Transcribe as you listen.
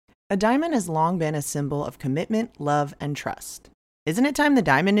A diamond has long been a symbol of commitment, love, and trust. Isn't it time the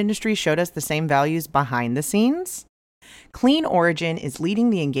diamond industry showed us the same values behind the scenes? Clean Origin is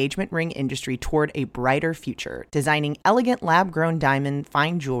leading the engagement ring industry toward a brighter future, designing elegant lab-grown diamond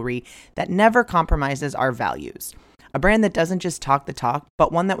fine jewelry that never compromises our values. A brand that doesn't just talk the talk,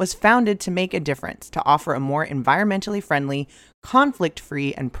 but one that was founded to make a difference, to offer a more environmentally friendly,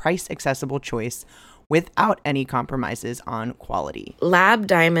 conflict-free, and price-accessible choice without any compromises on quality. Lab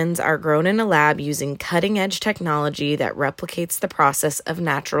diamonds are grown in a lab using cutting-edge technology that replicates the process of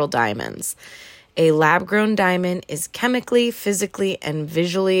natural diamonds. A lab-grown diamond is chemically, physically, and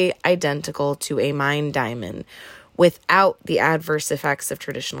visually identical to a mined diamond without the adverse effects of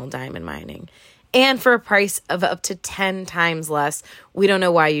traditional diamond mining. And for a price of up to 10 times less, we don't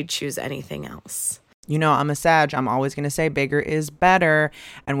know why you'd choose anything else. You know, I'm a Sag. I'm always going to say bigger is better.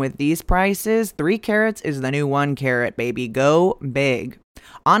 And with these prices, 3 carats is the new 1 carat, baby. Go big.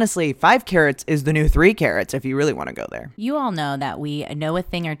 Honestly, 5 carats is the new 3 carats if you really want to go there. You all know that we know a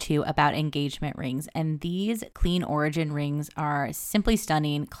thing or two about engagement rings, and these Clean Origin rings are simply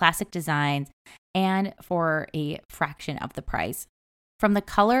stunning, classic designs, and for a fraction of the price. From the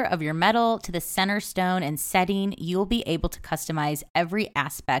color of your metal to the center stone and setting, you'll be able to customize every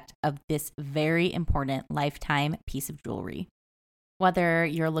aspect of this very important lifetime piece of jewelry. Whether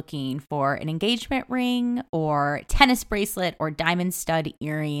you're looking for an engagement ring or tennis bracelet or diamond stud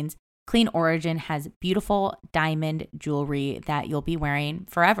earrings, Clean Origin has beautiful diamond jewelry that you'll be wearing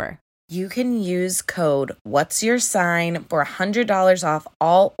forever. You can use code What's Your Sign for $100 off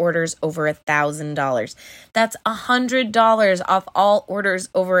all orders over $1,000. That's $100 off all orders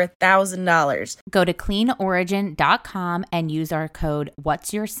over $1,000. Go to cleanorigin.com and use our code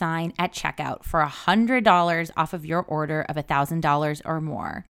What's Your Sign at checkout for $100 off of your order of $1,000 or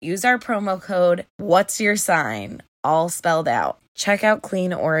more. Use our promo code What's Your Sign, all spelled out. Check out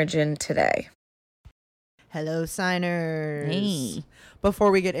Clean Origin today. Hello, signers. Hey.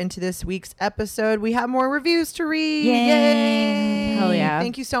 Before we get into this week's episode, we have more reviews to read. Yay. Hell yeah.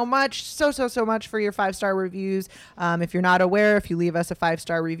 Thank you so much, so much for your 5-star reviews. If you're not aware, if you leave us a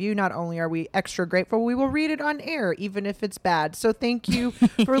 5-star review, not only are we extra grateful, we will read it on air, even if it's bad. So thank you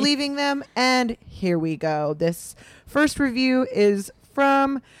for leaving them. And here we go. This first review is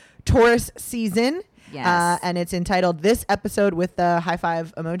from Taurus Season. Yes. And it's entitled This Episode with the high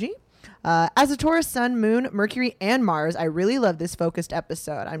five emoji. As a Taurus sun, moon, Mercury, and Mars, I really love this focused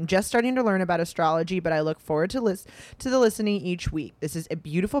episode. I'm just starting to learn about astrology, but I look forward to the listening each week. This is a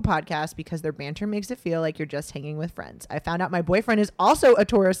beautiful podcast because their banter makes it feel like you're just hanging with friends. I found out my boyfriend is also a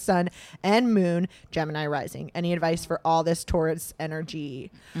Taurus sun and moon, Gemini rising. Any advice for all this Taurus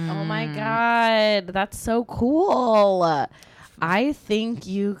energy? Oh my God. That's so cool. I think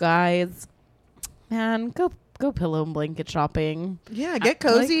you guys, man, go pillow and blanket shopping. Yeah, get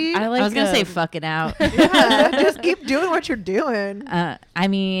cozy. I was going to say fuck it out. Yeah, just keep doing what you're doing. I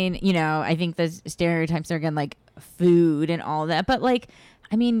mean, you know, I think the stereotypes are again like food and all that, but like,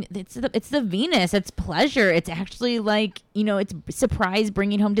 I mean, it's the Venus. It's pleasure. It's actually like, you know, it's surprise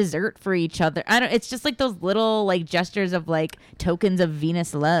bringing home dessert for each other. It's just like those little like gestures of like tokens of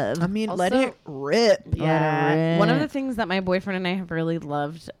Venus love. I mean, Also, let it rip. Yeah. One of the things that my boyfriend and I have really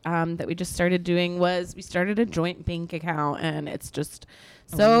loved that we just started doing was we started a joint bank account, and it's just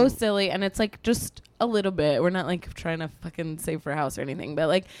so silly, and it's like just a little bit. We're not like trying to fucking save for a house or anything, but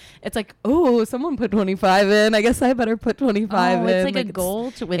like it's like, oh, someone put 25 in. I guess I better put 25 in. It's like a goal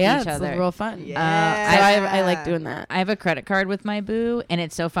with each other. It's real fun. Yeah. I like doing that. I have a credit card with my boo, and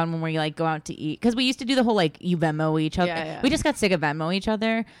it's so fun when we like go out to eat, because we used to do the whole like you Venmo each other. Yeah. We just got sick of Venmo each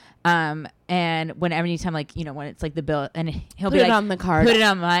other. And whenever anytime like, you know, when it's like the bill and he'll Put be it like, on the card. put it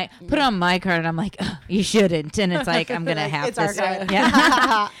on my card, and I'm like, oh, you shouldn't, and it's like I'm gonna have It's our this. card.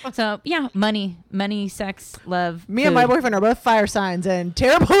 Yeah. So yeah, money, sex, love. Me and my food. boyfriend are both fire signs and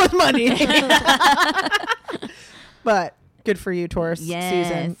terrible with money. But good for you, Taurus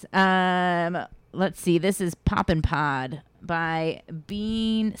season. Yes. Let's see. This is Poppin' Pod by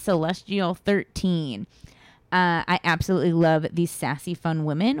Being Celestial 13. I absolutely love these sassy, fun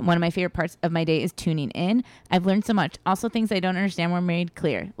women. One of my favorite parts of my day is tuning in. I've learned so much. Also, things I don't understand were made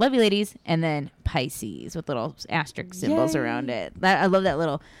clear. Love you, ladies. And then Pisces with little asterisk symbols around it. I love that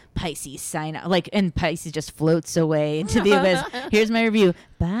little Pisces sign. Like, and Pisces just floats away into the abyss. Here's my review.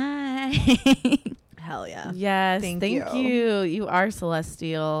 Bye. Hell yeah. Yes, Thank thank you. you. You are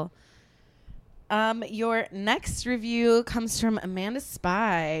celestial. Your next review comes from Amanda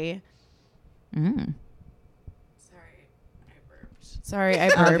Spy. Sorry, I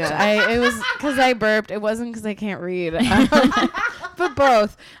burped. It was because I burped. It wasn't because I can't read. But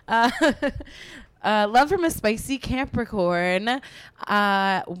both. Love from a spicy Capricorn.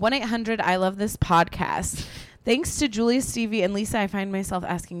 1-800 I love this podcast. Thanks to Julia, Stevie, and Lisa, I find myself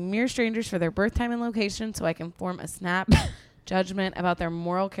asking mere strangers for their birth time and location so I can form a snap judgment about their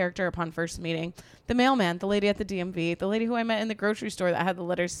moral character upon first meeting. The mailman, the lady at the DMV, the lady who I met in the grocery store that had the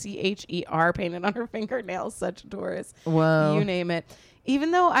letters CHER painted on her fingernails, such a Taurus. Whoa. You name it. Even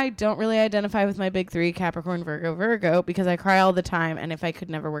though I don't really identify with my big three, Capricorn, Virgo, because I cry all the time, and if I could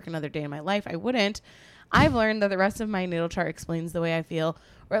never work another day in my life, I wouldn't, I've learned that the rest of my natal chart explains the way I feel,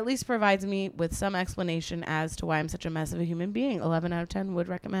 or at least provides me with some explanation as to why I'm such a mess of a human being. 11 out of 10 would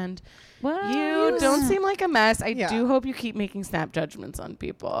recommend. What? You don't seem like a mess. I Yeah. do hope you keep making snap judgments on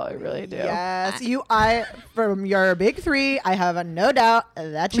people. I really do. Yes, from your big three, I have no doubt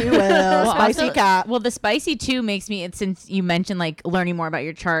that you will. Spicy also, cat. Well, the spicy too makes me, since you mentioned like learning more about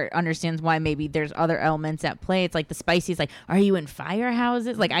your chart understands why maybe there's other elements at play. It's like the spicy is like, are you in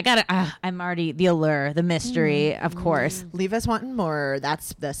firehouses? Like I'm already the allure, the mystery, of course. Leave us wanting more.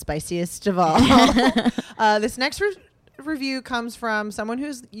 That's the spiciest of all. This next review comes from someone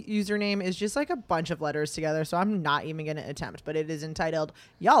whose username is just like a bunch of letters together, so I'm not even going to attempt, but it is entitled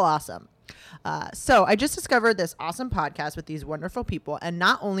Y'all Awesome. So I just discovered this awesome podcast with these wonderful people, and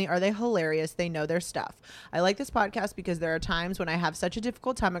not only are they hilarious, they know their stuff. I like this podcast because there are times when I have such a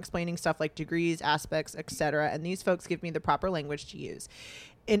difficult time explaining stuff like degrees, aspects, etc., and these folks give me the proper language to use.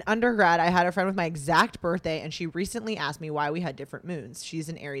 In undergrad, I had a friend with my exact birthday, and she recently asked me why we had different moons. She's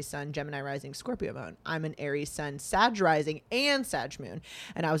an Aries sun, Gemini rising, Scorpio moon. I'm an Aries sun, Sag rising, and Sag moon.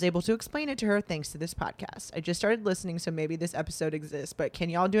 And I was able to explain it to her thanks to this podcast. I just started listening, so maybe this episode exists. But can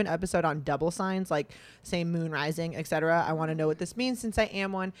y'all do an episode on double signs, like same moon rising, etc.? I want to know what this means since I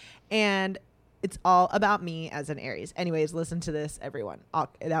am one. And it's all about me as an Aries. Anyways, listen to this, everyone.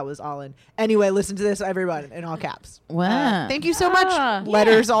 That was all in. Anyway, listen to this, everyone, in all caps. Wow. Thank you so much.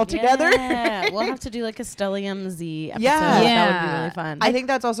 Letters all together. Yeah. We'll have to do like a Stellium Z episode. Yeah. That would be really fun. I think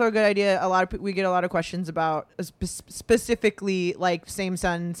that's also a good idea. We get a lot of questions about specifically like same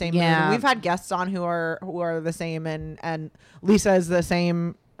sun, same moon. Yeah. And we've had guests on who are the same, and Lisa is the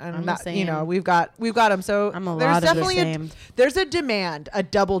same. And I'm that, the same. you know, we've got them. So I'm a there's lot of the definitely same. there's a demand, a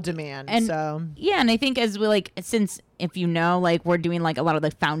double demand. And so yeah, and I think as we like, since if you know, like we're doing like a lot of the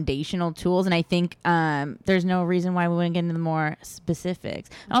foundational tools, and I think there's no reason why we wouldn't get into the more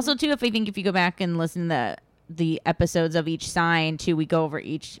specifics. And also too, if you go back and listen to the episodes of each sign too, we go over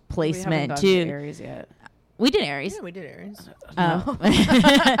each placement too. Aries yet. We did Aries. yeah, we did Aries. Oh.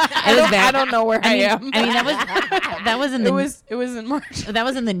 I don't know where I am. I mean, that was in the it was in March. that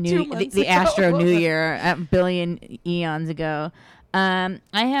was in the 2 new months the ago. Astro New Year a billion eons ago. I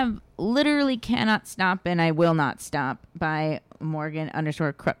have literally cannot stop and I will not stop by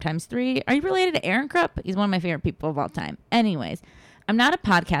Morgan_Krupp ×3. Are you related to Aaron Krupp? He's one of my favorite people of all time. Anyways, I'm not a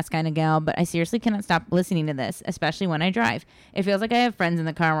podcast kind of gal, but I seriously cannot stop listening to this, especially when I drive. It feels like I have friends in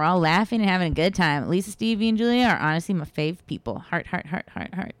the car. We're all laughing and having a good time. Lisa, Stevie, and Julia are honestly my fave people. Heart, heart, heart,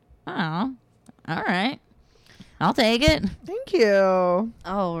 heart, heart. Oh, all right. I'll take it. Thank you.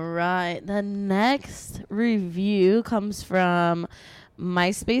 All right. The next review comes from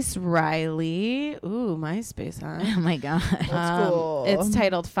MySpace Riley. Ooh, MySpace, huh? Oh my god. That's cool. It's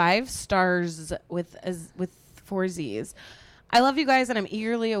titled 5 Stars with 4 Z's. I love you guys, and I'm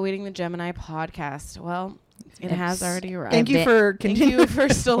eagerly awaiting the Gemini podcast. Well, it has already arrived. Thank you for Thank continuing. you for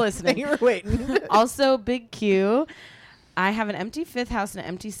still Thank listening. you for waiting. Also, big Q. I have an empty 5th house and an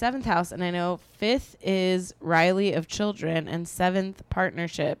empty 7th house, and I know 5th is Riley of children and 7th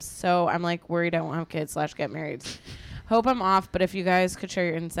partnerships. So I'm like worried I won't have kids / get married. Hope I'm off, but if you guys could share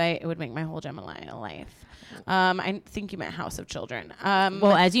your insight, it would make my whole Gemini life. I think you meant house of children.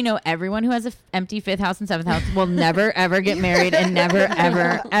 Well, as you know, everyone who has an empty 5th house and 7th house will never, ever get married and never,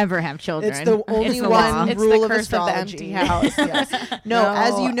 ever, ever have children. It's the only the one law. It's rule the of curse of the astrology. empty house. Yes. No,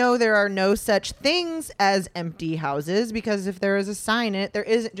 as you know, there are no such things as empty houses, because if there is a sign in it, there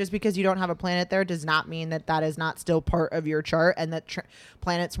isn't. Just because you don't have a planet there does not mean that that is not still part of your chart, and that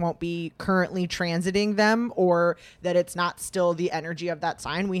planets won't be currently transiting them, or that it's not still the energy of that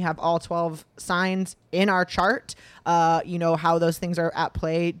sign. We have all 12 signs in our chart. You know, how those things are at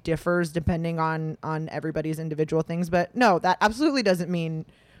play differs depending on everybody's individual things, but no, that absolutely doesn't mean.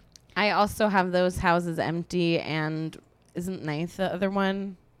 I also have those houses empty, and isn't 9th the other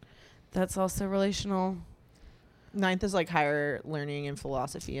one? That's also relational. 9th is like higher learning and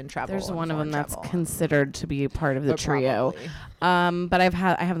philosophy and travel. There's and one of them foreign that's travel. considered to be part of the But trio. probably. But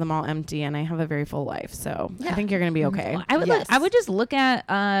I have them all empty, and I have a very full life, so I think you're gonna be okay. Well, I would just look at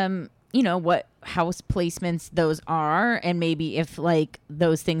you know, what house placements those are, and maybe if like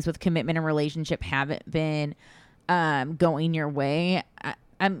those things with commitment and relationship haven't been going your way.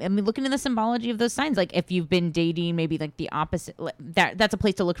 I mean, looking in the symbology of those signs, like if you've been dating, maybe like the opposite, that's a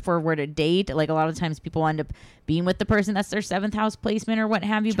place to look for where to date. Like a lot of times people end up being with the person that's their 7th house placement or what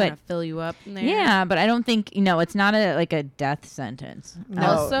have you. Trying but to fill you up in there. yeah, but I don't think, it's not like a death sentence. No,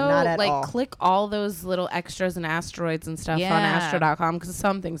 Also, not at all. click all those little extras and asteroids and stuff on astro.com because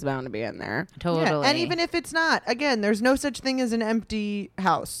something's bound to be in there. Totally. Yeah, and even if it's not, again, there's no such thing as an empty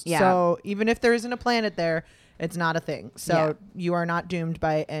house. Yeah. So even if there isn't a planet there, it's not a thing. So Yeah. you are not doomed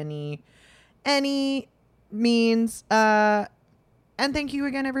by any means. And thank you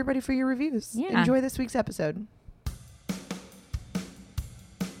again, everybody, for your reviews. Yeah. Enjoy this week's episode.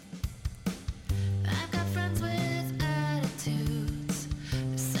 I've got friends with attitudes,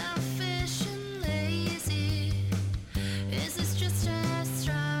 selfish and lazy. Is this just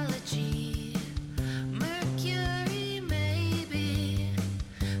astrology? Mercury, maybe.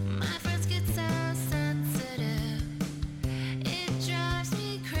 My friends get so sensitive, it drives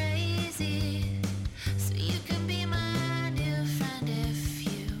me crazy. So you can be my new friend if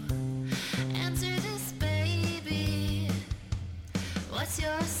you answer this, baby. What's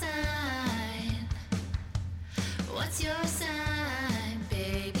your sign? What's your sign,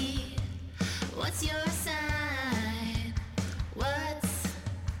 baby? What's your sign? What's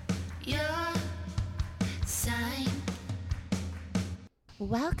your sign?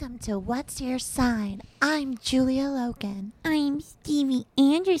 Welcome to What's Your Sign? I'm Julia Logan. I'm Stevie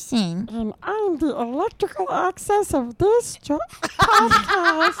Anderson. And I'm the electrical access of this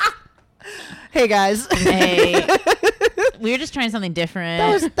podcast. Hey, guys. Hey, we were just trying something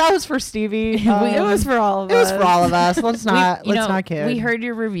different. that was for Stevie. It was for all of It was us. for all of us. Let's not kid. We heard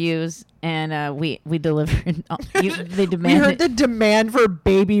your reviews and we delivered. They We demanded. heard the demand for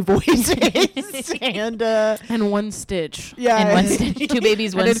baby voices and And one stitch. yeah, and one stitch, 2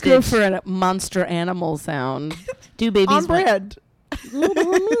 babies, I 1 did go stitch. for a monster animal sound. 2 babies, on brand.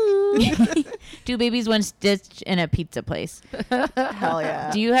 2 babies, 1 stitch, and a pizza place. Hell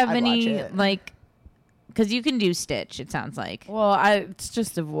yeah. Do you have I'd any watch it. like? Because you can do Stitch. It sounds like. Well, it's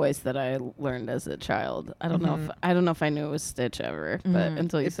just a voice that I learned as a child. I don't know if I knew it was Stitch ever, but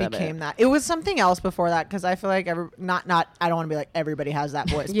until you It said became it. that. It was something else before that because I feel like not. I don't want to be like everybody has that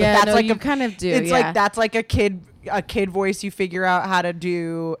voice. Yeah, but that's no, like you kind of do. It's yeah. like that's like a kid voice you figure out how to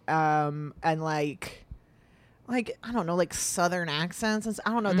do, and like I don't know, like Southern accents. And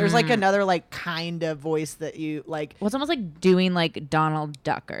I don't know. There's like another like kind of voice that you like. Well, it's almost like doing like Donald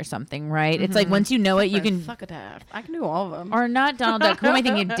Duck or something, right? It's like once you know it, you can. Fuck a daft. I can do all of them. Or not Donald Duck. Who am I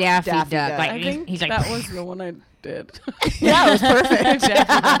thinking? Daffy, Daffy Duck. Duck. Like, I think he's like. that was the one I did. Yeah, it was perfect. Fuck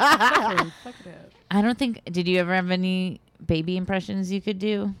a daft. I don't think. Did you ever have any baby impressions you could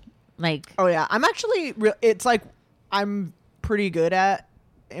do? Like. Oh yeah, I'm actually. It's like I'm pretty good at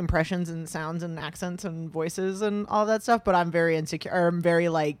impressions and sounds and accents and voices and all that stuff, but I'm very insecure. Or I'm very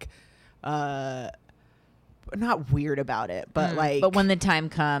like, not weird about it, but like. But when the time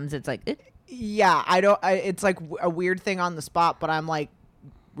comes, it's like. Yeah, it's like a weird thing on the spot, but I'm like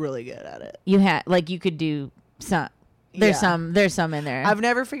really good at it. You had like you could do some. There's Yeah. there's some in there. I've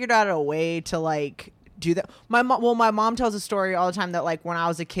never figured out a way to like do that. My mom tells a story all the time that like when I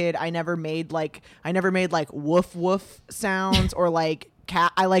was a kid, I never made like woof woof sounds or like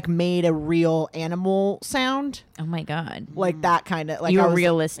cat. I like made a real animal sound, Oh my god. like that kind of like You I were was,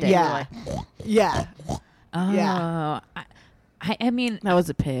 realistic. Yeah, yeah, Oh. Yeah. I mean, That was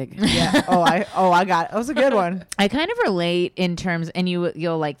a pig. yeah. I got it. That was a good one. I kind of relate in terms, and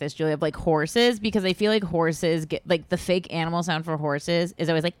you'll like this, Julia, of like horses, because I feel like horses get like the fake animal sound for horses is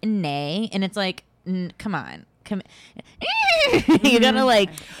always like a neigh, and it's like, come on, you gotta like,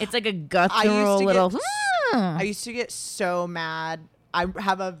 it's like a guttural to little. get I used to get so mad. I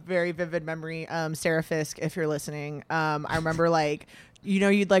have a very vivid memory. Sarah Fisk, if you're listening, I remember like,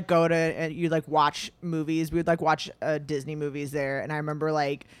 you'd like go to and you'd like watch movies. We would like watch Disney movies there, and I remember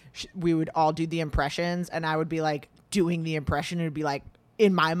like we would all do the impressions, and I would be like doing the impression. It would be like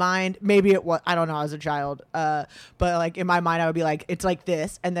in my mind, maybe it was, I don't know, I was a child, but like in my mind, I would be like, it's like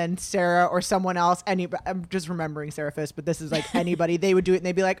this, and then Sarah or someone else, I'm just remembering Sarah Fisk, but this is like anybody, they would do it, and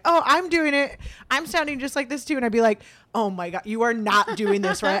they'd be like, oh, I'm doing it, I'm sounding just like this too, and I'd be like, oh my god, you are not doing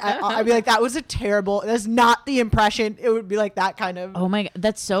this right. I'd be like, that was that's not the impression. It would be like that kind of. Oh my god,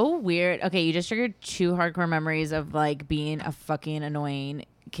 that's so weird. Okay, you just triggered 2 hardcore memories of like being a fucking annoying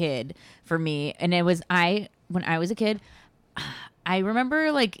kid for me, and it was when I was a kid. I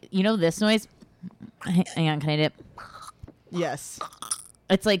remember like this noise. Hang on, can I dip? Yes,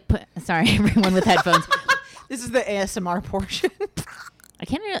 It's like sorry, everyone with headphones. this is the ASMR portion.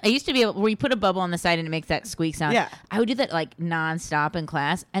 I used to be able where you put a bubble on the side and it makes that squeak sound. Yeah. I would do that like nonstop in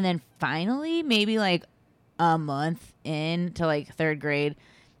class, and then finally maybe like a month into like third grade.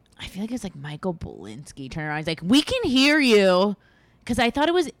 I feel like it's like Michael Bolinsky turned around. He's like, "We can hear you," because I thought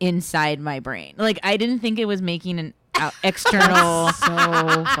it was inside my brain. Like I didn't think it was making an external. So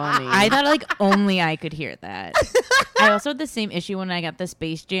funny. I thought like only I could hear that. I also had the same issue when I got the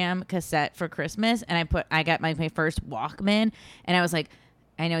Space Jam cassette for Christmas, and I got my first Walkman, and I was like,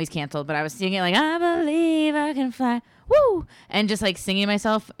 I know he's canceled, but I was singing like I believe I can fly, woo, and just like singing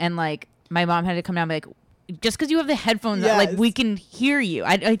myself, and like my mom had to come down and be like, just because you have the headphones, on, like we can hear you.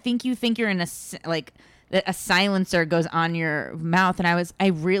 I think you think you're in a silencer goes on your mouth, and I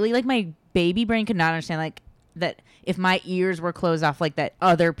really like my baby brain could not understand like that if my ears were closed off like that,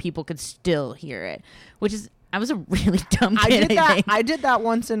 other people could still hear it, which is. I was a really dumb kid. I did that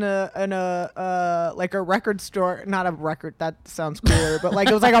once in a like a record store, not a record. That sounds cooler, but like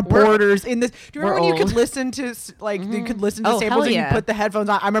it was like a Borders in this. Do you remember when you could listen to like you could listen to samples and you put the headphones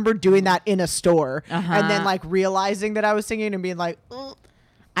on? I remember doing that in a store and then like realizing that I was singing and being like. Ugh.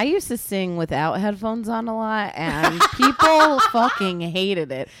 I used to sing without headphones on a lot, and people fucking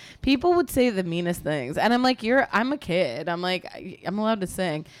hated it. People would say the meanest things, and I'm like, I'm a kid. I'm like, I'm allowed to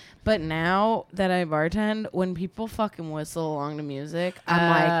sing. But now that I bartend, when people fucking whistle along to music, I'm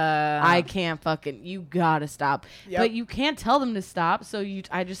like, I can't fucking, you gotta stop. Yep. But you can't tell them to stop, so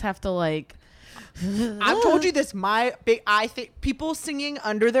I just have to like. I've told you this. I think people singing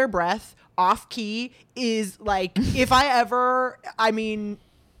under their breath, off key, is like, if I ever, I mean.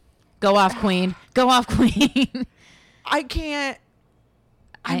 Go off, Queen. Go off, Queen. I can't.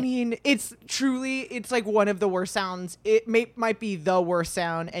 I mean, it's like one of the worst sounds. It might be the worst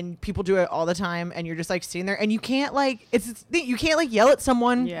sound, and people do it all the time, and you're just like sitting there, and you can't like, you can't like yell at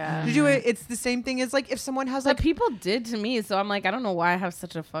someone to do it. It's the same thing as like if someone has like. But people did to me, so I'm like, I don't know why I have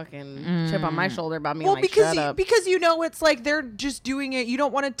such a fucking chip on my shoulder about being like, because shut up. because you know it's like they're just doing it. You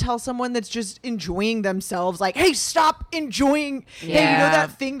don't want to tell someone that's just enjoying themselves like, hey, stop enjoying. Yeah. Hey, you know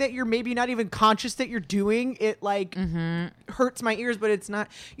that thing that you're maybe not even conscious that you're doing. It like hurts my ears, but it's not.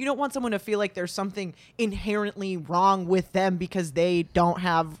 You don't want someone to feel like there's something inherently wrong with them because they don't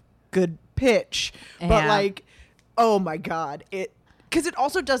have good pitch. Yeah. But like, oh my God, because it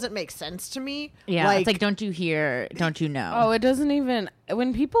also doesn't make sense to me. Yeah, like, it's like, don't you hear? Don't you know? Oh, it doesn't even.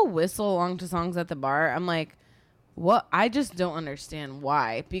 When people whistle along to songs at the bar, I'm like, what? I just don't understand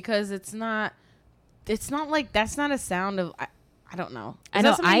why. Because it's not like that's not a sound of. I don't know. Is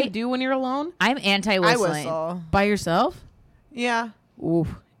that something you do when you're alone? I'm anti-whistling. I whistle By yourself? Yeah. Ooh.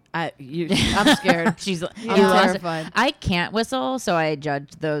 I'm scared. I'm terrified. I can't whistle, so I judge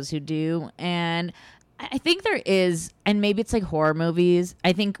those who do. And I think there is, and maybe it's like horror movies.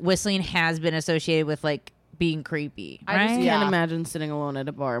 I think whistling has been associated with like being creepy. Right? I just can't imagine sitting alone at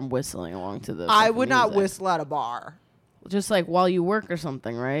a bar and whistling along to this. I would not whistle at a bar. Just like while you work or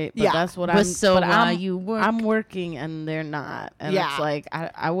something, right? But yeah, that's what you work. I'm working and they're not, and it's like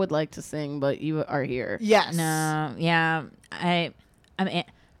I would like to sing, but you are here. Yes. No. Yeah.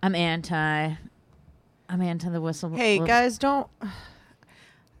 I'm anti the whistle. Hey guys, don't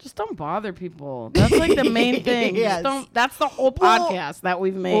bother people. That's like the main thing. Yes. That's the whole podcast that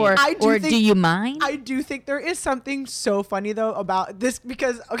we've made. Do you mind? I do think there is something so funny though about this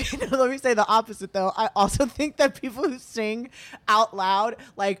because let me say the opposite though. I also think that people who sing out loud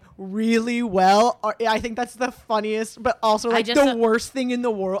like really well I think that's the funniest, but also like the worst thing in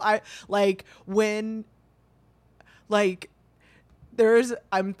the world.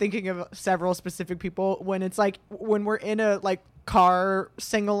 I'm thinking of several specific people when it's like when we're in a like car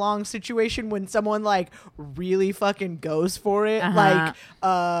sing along situation when someone like really fucking goes for it. Like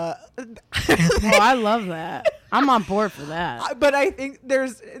I love that. I'm on board for that. But I think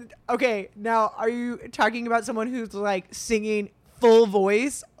there's now are you talking about someone who's like singing full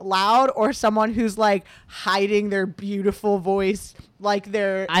voice loud or someone who's like hiding their beautiful voice like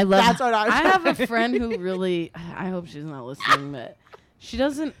that's what I have a friend who really, I hope she's not listening, but she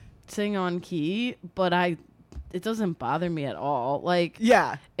doesn't sing on key, but it doesn't bother me at all. Like,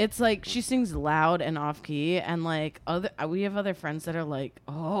 yeah, it's like she sings loud and off key, and like we have other friends that are like,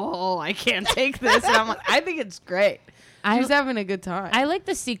 oh, I can't take this, and I'm like, I think it's great. She's having a good time. I like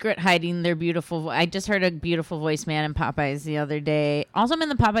the secret hiding their beautiful. I just heard a beautiful voice man in Popeyes the other day. Also, I'm in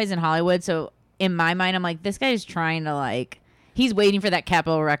the Popeyes in Hollywood, so in my mind, I'm like, this guy is trying to like He's waiting for that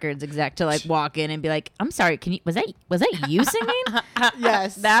Capitol Records exec to like walk in and be like, "I'm sorry, can you? Was that you singing?"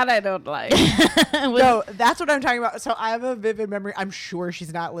 Yes. That I don't like. No, that's what I'm talking about. So I have a vivid memory. I'm sure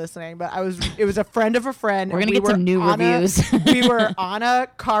she's not listening, but it was a friend of a friend. We're and gonna get some new reviews. We were on a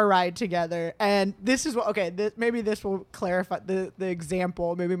car ride together, and this is what. Okay, maybe this will clarify the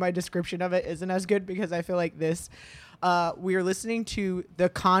example. Maybe my description of it isn't as good because I feel like this. We are listening to the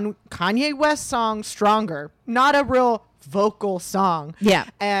Kanye West song "Stronger," not a real vocal song. Yeah.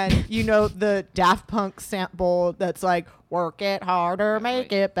 And you know the Daft Punk sample that's like "Work it harder,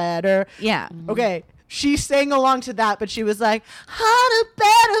 make it better." Yeah. Okay. She sang along to that, but she was like, harder,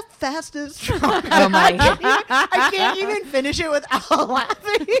 better, faster, stronger. Oh my I can't even finish it without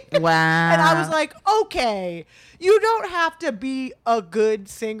laughing. Wow. And I was like, okay, you don't have to be a good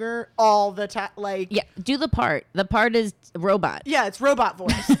singer all the time. Like, Yeah, do the part. The part is robot. yeah, it's robot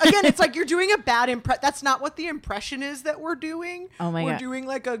voice. Again, it's like you're doing a bad impression. That's not what the impression is that we're doing. Oh my we're God. doing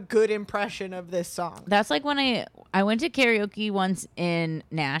like a good impression of this song. That's like when I went to karaoke once in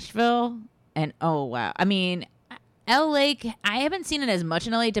Nashville, and oh wow, I mean, LA. I haven't seen it as much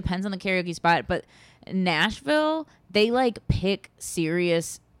in LA. It depends on the karaoke spot, but Nashville, they like pick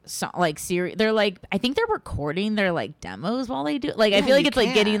serious. They're like, I think they're recording their like demos while they do it. Like, I Yeah, feel like you it's like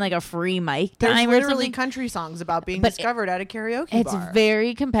can. getting like a free mic There's time or literally something. country songs about being But discovered at a karaoke It's bar.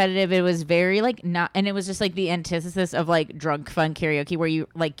 very competitive. It was very like not, and it was just like the antithesis of like drunk fun karaoke, where you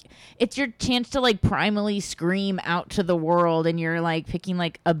like it's your chance to like primally scream out to the world, and you're like picking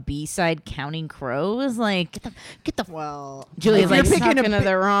like a B-side Counting Crows. Like get the Well, Julia's if like, you're picking talking to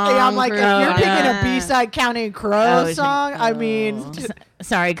the wrong Yeah, I'm like, if group. you're picking a Yeah. B-side Counting Crows Oh, song, I mean,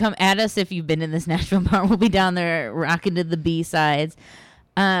 sorry, come at us if you've been in this Nashville bar. We'll be down there rocking to the B-sides.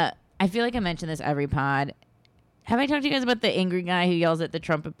 I feel like I mention this every pod. Have I talked to you guys about the angry guy who yells at the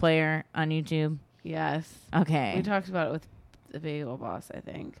trumpet player on YouTube? Yes. Okay. We talked about it with the Bagel Boss, I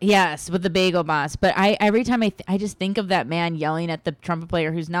think. Yes, with the Bagel Boss. But every time I just think of that man yelling at the trumpet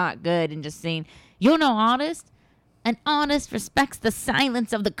player who's not good and just saying, "You're no artist. An artist respects the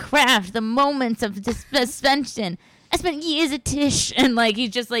silence of the craft, the moments of suspension. I spent years at Tisch," and like he's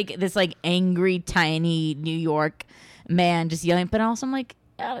just like this like angry tiny New York man just yelling. But also I'm like,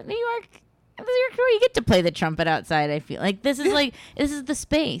 New York, where you get to play the trumpet outside. I feel like this is the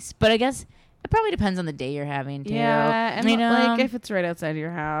space. But I guess it probably depends on the day you're having too. Yeah, and you know? like if it's right outside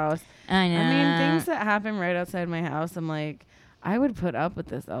your house. I know. I mean, things that happen right outside my house, I'm like, I would put up with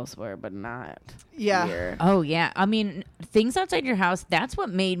this elsewhere, but not yeah. here. Oh yeah, I mean things outside your house. That's what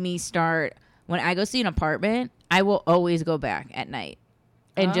made me start. When I go see an apartment, I will always go back at night,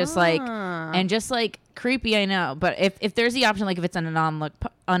 and just like creepy. I know, but if there's the option, like if it's in an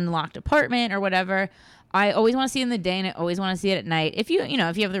unlocked apartment or whatever, I always want to see it in the day, and I always want to see it at night. If you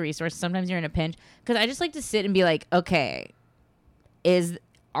have the resources, sometimes you're in a pinch, because I just like to sit and be like, okay,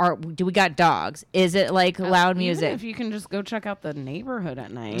 do we got dogs? Is it like loud Even music? if you can just go check out the neighborhood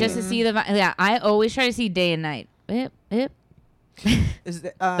at night. Just to see yeah, I always try to see day and night. Yep. Is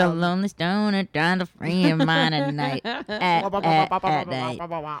the, The lonely stoner trying to free your mind at night. At night.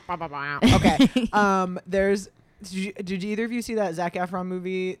 okay. There's. Did either of you see that Zac Efron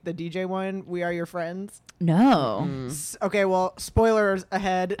movie, the DJ one, We Are Your Friends? No. Okay, well, spoilers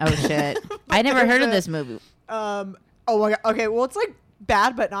ahead. Oh shit. I never heard of this movie. Oh my god. Okay, well, it's like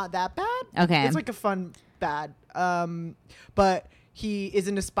bad, but not that bad. Okay. It's like a fun bad. But he is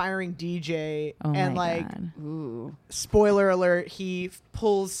an aspiring DJ, Oh and my like, God. Ooh. spoiler alert, he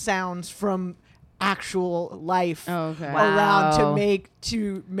pulls sounds from actual life Okay. around Wow. to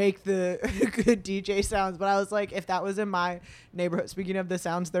make the good DJ sounds. But I was like, if that was in my neighborhood, speaking of the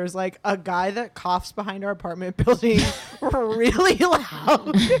sounds, there's like a guy that coughs behind our apartment building really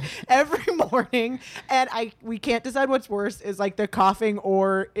loud every morning, and we can't decide what's worse, is like the coughing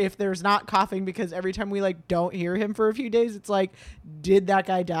or if there's not coughing, because every time we like don't hear him for a few days, it's like, did that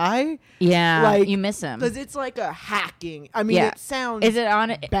guy die? Yeah. Like, you miss him. Because it's like a hacking. I mean, Yeah. it sounds Is it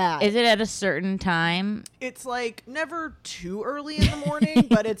on bad. Is it at a certain time? It's like never too early in the morning,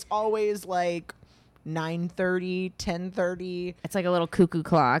 but it's always like 9:30, 10:30. It's like a little cuckoo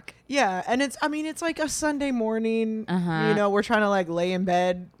clock. Yeah, and it's like a Sunday morning. Uh-huh. You know, we're trying to like lay in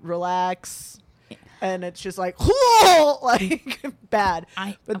bed, relax, and it's just like, whoa, like bad.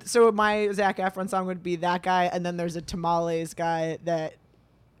 But so my Zac Efron song would be that guy, and then there's a tamales guy that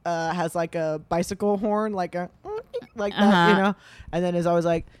has like a bicycle horn, like a like that, you know, and then is always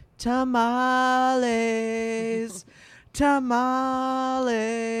like tamales.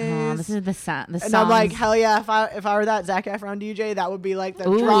 tamales. Oh, this is the song. And I'm like, hell yeah! If I were that Zac Efron DJ, that would be like the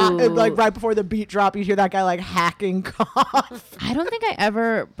drop. Ooh. Like right before the beat drop, you hear that guy like hacking cough. I don't think I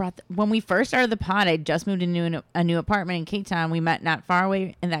ever brought. When we first started the pod, I just moved into a new apartment in Cape Town. We met not far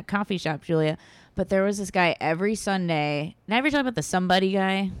away in that coffee shop, Julia. But there was this guy every Sunday. Did I ever talk about the Somebody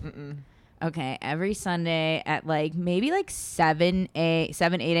guy? Mm-mm. Okay, every Sunday at like maybe like 8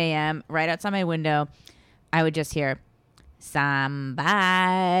 a.m. right outside my window, I would just hear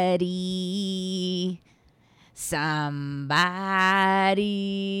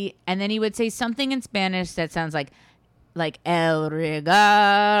somebody, and then he would say something in Spanish that sounds like el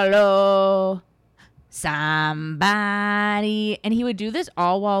regalo, somebody, and he would do this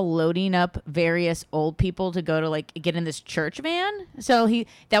all while loading up various old people to go to like get in this church van. So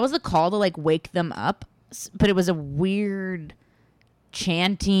that was the call to like wake them up, but it was a weird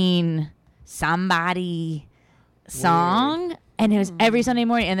chanting somebody song, and it was every Sunday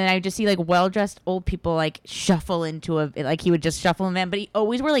morning. And then I would just see like well-dressed old people like shuffle into like he would just shuffle in, but he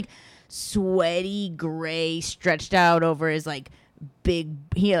always wore like sweaty gray stretched out over his like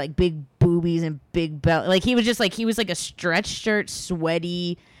he had like big boobies and big belly. Like he was like a stretch shirt,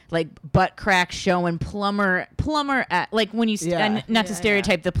 sweaty, like butt crack showing plumber at like when you not to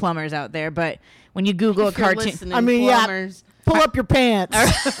stereotype the plumbers out there, but when you Google a cartoon, I mean, plumbers. Pull up your pants.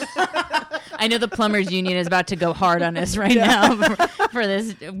 I know the plumbers union is about to go hard on us right now for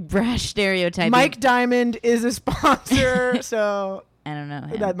this brash stereotype. Mike Diamond is a sponsor, so I don't know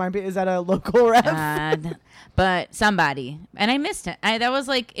him. that might be. Is that a local ref? But somebody, and I missed it. That was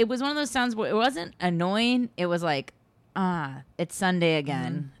like, it was one of those sounds where it wasn't annoying. It was like, it's Sunday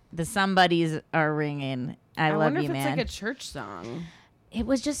again. The somebodies are ringing. I love wonder you, if man. it's like a church song It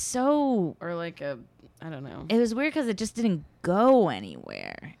was just so, or like I don't know. it was weird because it just didn't go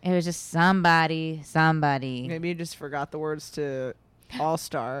anywhere. It was just somebody. Maybe you just forgot the words to All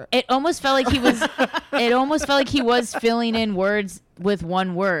Star. It almost felt like he was. It almost felt like he was filling in words with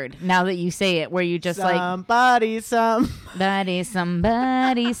one word. Now that you say it, where you just somebody. somebody.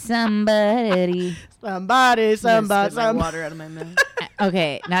 Water out of my mouth.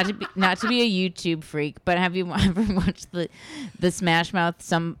 Okay, not to be a YouTube freak, but have you ever watched the Smash Mouth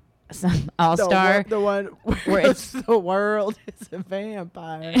some All Star? The one where it's the world is a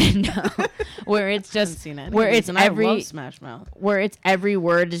vampire. No, where it's just Seen it. where it's And I every love Smash Mouth. where it's every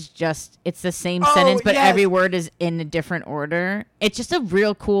word is just it's the same Oh, sentence, but yes. every word is in a different order. It's just a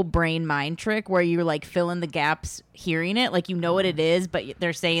real cool brain mind trick where you're like fill in the gaps hearing it, like you know what it is, but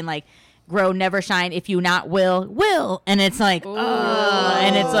they're saying like grow, never shine, if you not will, and it's like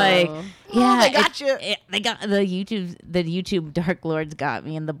and it's like yeah, they got you. They got the YouTube Dark Lords got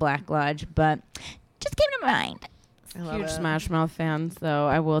me in the Black Lodge, but just keep it in mind. I love Huge it. Smash Mouth fans, though.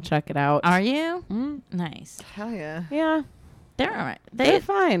 I will check it out. Are you? Mm. Nice. Hell yeah. Yeah, They're all right. they're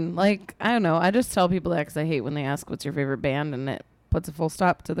fine. Like, I don't know. I just tell people that because I hate when they ask what's your favorite band and it puts a full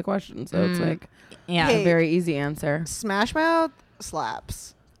stop to the question. So it's like yeah. Hey, a very easy answer. Smash Mouth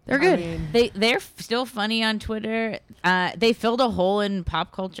slaps. They're good. I mean, They're still funny on Twitter. They filled a hole in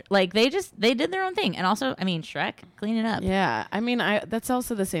pop culture. Like they did their own thing. And also, I mean, Shrek, clean it up. Yeah, I mean, that's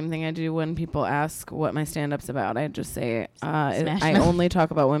also the same thing I do when people ask what my stand-up's about. I just say I Mouth. only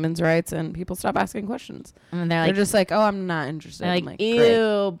talk about women's rights, and people stop asking questions. And they're They're like, just like, "Oh, I'm not interested." they're I'm like, great.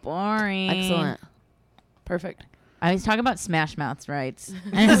 ew, boring. Excellent, perfect. I was talking about Smash Mouth's rights.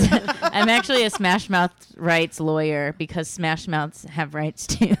 I'm actually a Smash Mouth rights lawyer because Smash Mouths have rights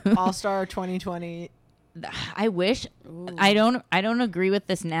too. All Star 2020. I wish. I don't agree with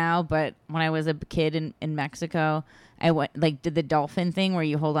this now, but when I was a kid in Mexico, I did the dolphin thing where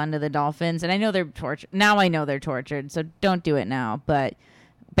you hold on to the dolphins, and I know they're tortured. Now I know they're tortured, so don't do it now. But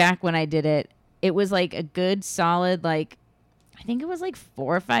back when I did it, it was like a good solid I think it was like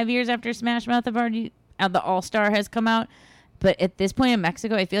 4 or 5 years after Smash Mouth the All Star has come out. But at this point in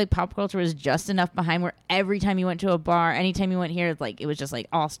Mexico, I feel like pop culture was just enough behind where every time you went to a bar, anytime you went here, it was just like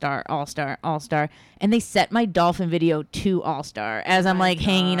All Star, All Star, All Star. And they set my dolphin video to All Star as I'm like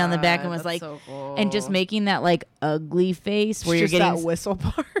hanging on the back and was like, so cool. and just making that like ugly face where It's you're just getting. that whistle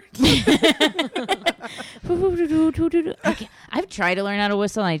part. I've tried to learn how to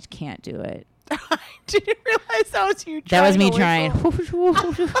whistle and I just can't do it. I didn't realize that was you. That was me trying.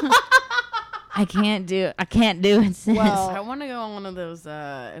 trying. I can't do it. Sis. Well, I want to go on one of those,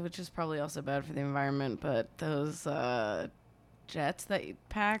 which is probably also bad for the environment, but those jets that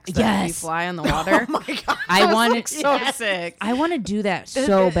packs that we Yes. fly on the water. Oh my god. I want It's so sick. I want to do that It-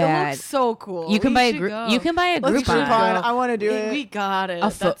 so it bad. looks so cool. You can We buy a should group. go. You can buy a Let's Groupon. Groupon. I want to do We it. got it. A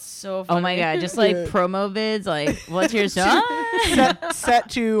fo- That's so funny. Oh my god! Just like Yeah. promo vids. Like, what's your song? set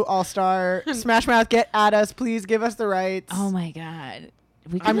to All Star. Smash Mouth, get at us, please. Give us the rights. Oh my god!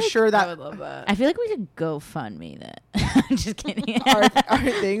 We could, I'm like- sure I that would love that. I feel like we could GoFundMe that. I'm just kidding. our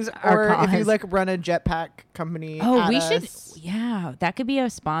things, Our or if you cause. like run a jetpack company. Oh, at we us. should. Yeah, that could be a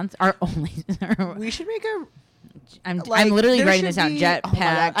sponsor. Our only. We should make a. I'm Like, literally there writing should this out. be- oh my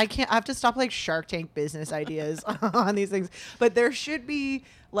God, Jetpack. I can't. I have to stop like Shark Tank business ideas on these things. But there should be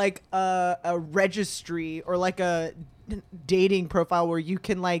like a registry or like a dating profile where you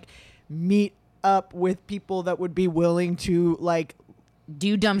can like meet up with people that would be willing to like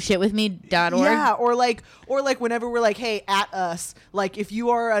Do dumb shit with me.org. yeah, or like whenever we're like, hey, at us, like if you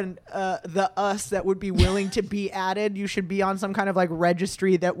are an the us that would be willing to be added, you should be on some kind of like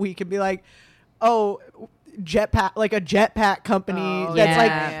registry that we can be like, oh, jetpack, like a jetpack company Oh, that's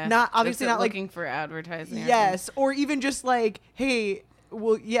yeah. like not obviously That's not like looking for advertising. or yes, or even just like, hey.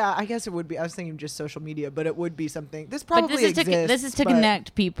 Well, yeah, I guess it would be. I was thinking just social media, but it would be something. This But probably this is exists. this is to but-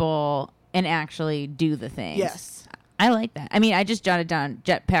 connect people and actually do the things. Yes. I like that. I mean, I just jotted down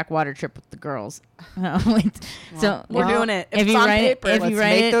jetpack water trip with the girls. So We're doing it. If It's you on write paper. it, if Let's you write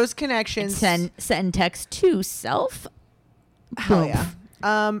make it, those connections. send text to self. Hell Boom.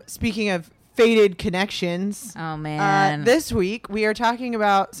 yeah. Speaking of faded connections, Oh man, this week we are talking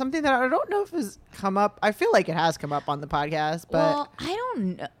about something that I don't know if has come up. I feel like it has come up on the podcast, but well, I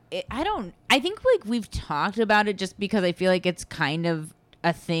don't know. I think like we've talked about it just because I feel like it's kind of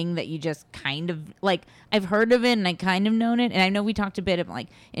a thing that you just kind of like. I've heard of it and I kind of known it, and I know we talked a bit of like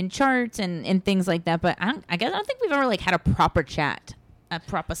in charts and things like that. But I guess I don't think we've ever like had a proper chat, a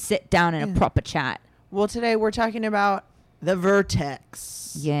proper sit down and a proper chat. well, today we're talking about the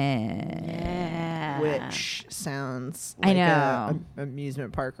Vertex, Yeah. which sounds I like know. a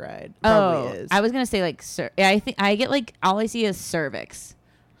amusement park ride. Oh, Probably is. I was gonna say like I think I get like all I see is cervix.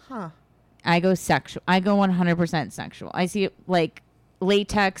 huh. I go sexual. I go 100% sexual. I see like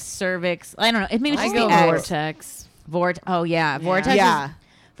latex, cervix. I don't know. It maybe I just go the X. vortex. Oh yeah, vortex. Yeah.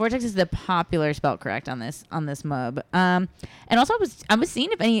 Vortex is the popular spell correct on this mub. And also I was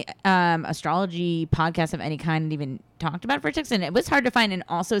seeing if any astrology podcasts of any kind even talked about vortex, and it was hard to find. And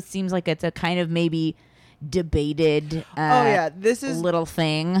also it seems like it's a kind of maybe debated. Oh yeah, this is little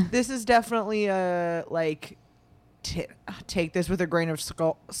thing. this is definitely a like take this with a grain of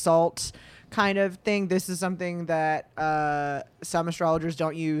salt kind of thing. This is something that some astrologers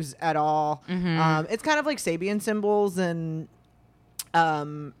don't use at all. It's kind of like Sabian symbols and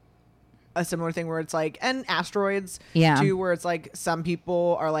a similar thing where it's like, and asteroids Yeah. too, where it's like some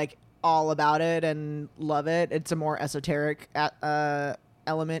people are like all about it and love it. It's a more esoteric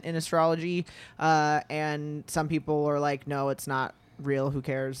element in astrology, and some people are like, no, it's not real. Who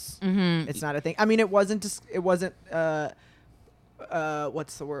cares? It's not a thing. I mean, it wasn't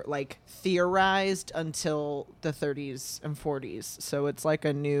what's the word, like theorized until the 30s and 40s, so it's like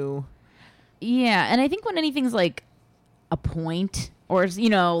a new Yeah, and I think when anything's like a point or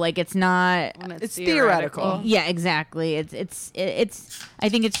like it's not. When it's theoretical. Yeah, exactly. It's I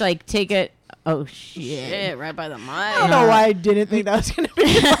think it's like take it. Oh shit! Shit, right by the mic. I don't know why I didn't think that was gonna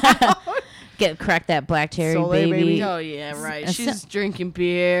be Crack that black cherry, Soleil, baby. baby. Oh yeah, right. That's She's drinking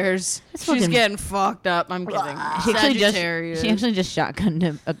beers. That's She's fucking- getting fucked up. I'm kidding. She Sagittarius. actually just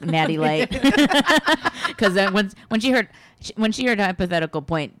shotgunned a natty light because when she heard hypothetical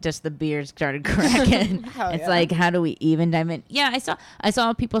point, just the beers started cracking. Hell It's yeah. like, how do we even dive in? Yeah, I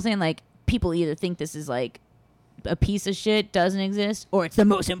saw people saying like people either think this is like a piece of shit, doesn't exist, or it's the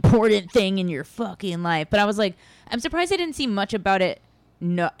most important thing in your fucking life. But I was like, I'm surprised I didn't see much about it.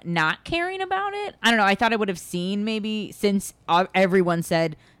 Not caring about it. I don't know. I thought I would have seen maybe, since everyone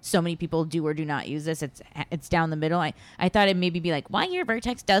said so many people do or do not use this. It's down the middle. I thought it'd maybe be like, why your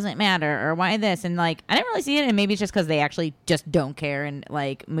vertex doesn't matter, or why this, and like I didn't really see it, and maybe it's just because they actually just don't care and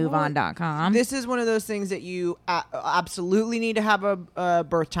like moveon.com. This is one of those things that you absolutely need to have a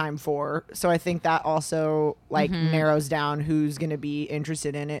birth time for. So I think that also like narrows down who's going to be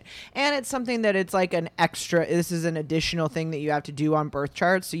interested in it. And it's something that it's like an extra, this is an additional thing that you have to do on birth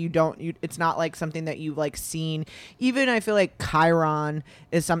charts. So it's not like something that you've like seen. Even I feel like Chiron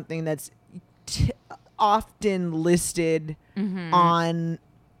is something that's often listed on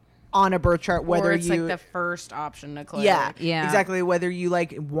a birth chart, whether or it's you like the first option to click. Yeah. exactly, whether you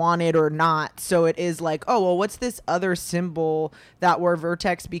like want it or not. So it is like, oh well, what's this other symbol that we're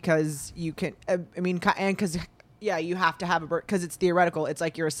vertex, because you can and because you have to have a birth, because it's theoretical, it's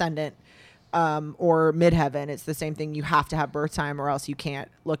like your ascendant or midheaven. It's the same thing. You have to have birth time or else you can't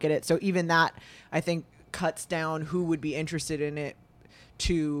look at it. So even that, I think, cuts down who would be interested in it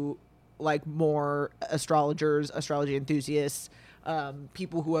to like more astrologers, astrology enthusiasts,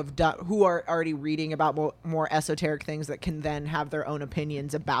 people who are already reading about more esoteric things that can then have their own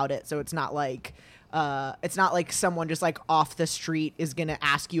opinions about it. So it's not like someone just like off the street is going to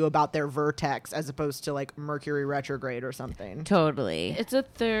ask you about their vertex as opposed to like Mercury retrograde or something. Totally. It's a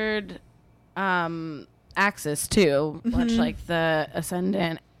third axis too, much like the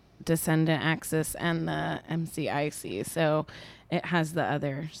ascendant descendant axis and the MCIC. So it has the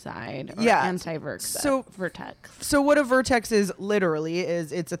other side, or anti-vertex. So what a vertex is literally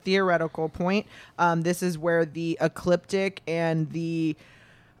is it's a theoretical point. This is where the ecliptic and the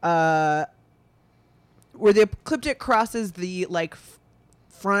where the ecliptic crosses the like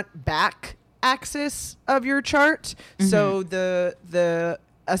front back axis of your chart. So the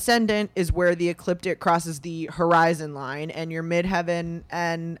ascendant is where the ecliptic crosses the horizon line, and your midheaven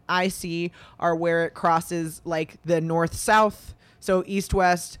and IC are where it crosses like the north-south. So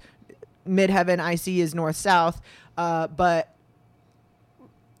east-west, midheaven, IC is north-south, but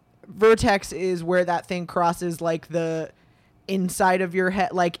vertex is where that thing crosses like the inside of your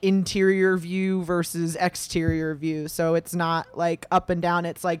head, like interior view versus exterior view. So it's not like up and down.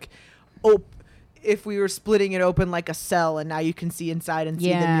 It's like, if we were splitting it open like a cell, and now you can see inside and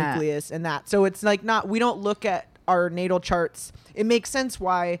see the nucleus and that. So it's like we don't look at our natal charts. It makes sense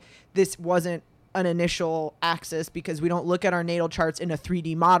why this wasn't an initial axis, because we don't look at our natal charts in a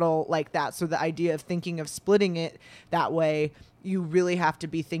 3D model like that. So the idea of thinking of splitting it that way, you really have to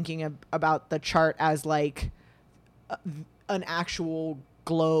be thinking about the chart as like an actual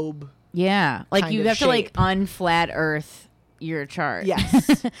globe. Yeah. Like you have to like shape. unflat earth your chart.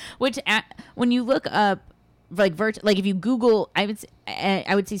 Yes. Which when you look up like like if you Google, I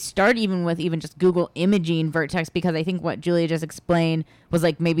would say start even with just Google imaging vertex, because I think what Julia just explained was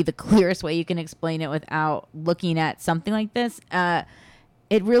like maybe the clearest way you can explain it without looking at something like this.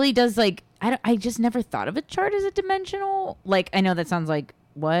 It really does like I just never thought of a chart as a dimensional. Like I know that sounds like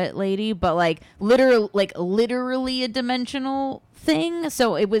what, lady, but like literally a dimensional thing.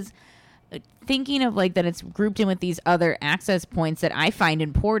 So it was thinking of like that it's grouped in with these other access points that I find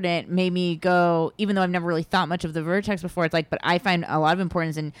important made me go, even though I've never really thought much of the vertex before, it's like, but I find a lot of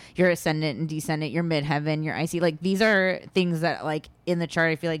importance in your ascendant and descendant, your midheaven, your IC. Like these are things that like in the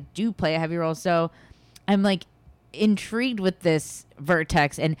chart I feel like do play a heavy role. So I'm like intrigued with this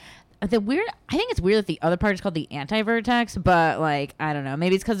vertex. And I think it's weird that the other part is called the anti-vertex, but like I don't know,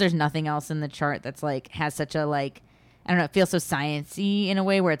 maybe it's because there's nothing else in the chart that's like has such a like, I don't know, it feels so sciencey in a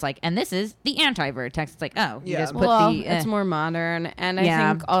way where it's like, and this is the anti-vertex. It's like, oh, you just put it's more modern. And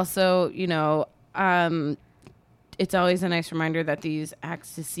I think also, you know, it's always a nice reminder that these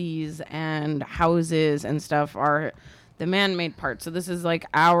axes and houses and stuff are the man-made part. So this is like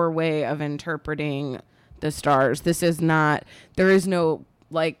our way of interpreting the stars. This is not, there is no,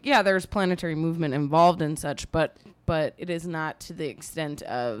 like, yeah, there's planetary movement involved in such, but it is not to the extent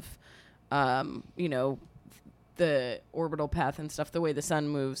of, you know, the orbital path and stuff, the way the sun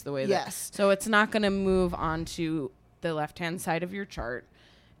moves, the way so it's not going to move onto the left-hand side of your chart.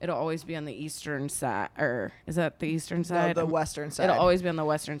 It'll always be on the eastern side, or is that the eastern side? No, the western side. It'll always be on the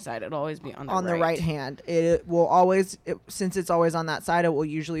western side. It'll always be on the right hand. It will always, since it's always on that side, it will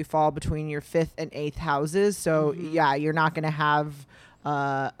usually fall between your 5th and 8th houses. So yeah, you're not going to have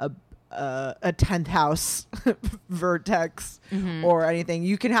a 10th house vertex or anything.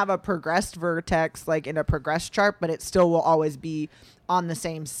 You can have a progressed vertex like in a progressed chart, but it still will always be on the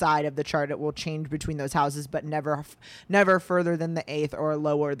same side of the chart. It will change between those houses, but never further than the 8th or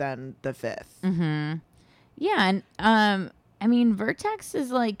lower than the 5th. Yeah. And I mean, vertex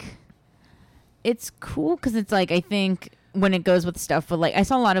is like, it's cool because it's like, I think when it goes with stuff, but like I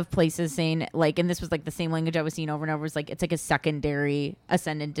saw a lot of places saying like, and this was like the same language I was seeing over and over, is like it's like a secondary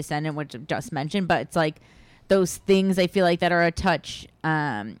ascendant descendant, which I just mentioned, but it's like those things I feel like that are a touch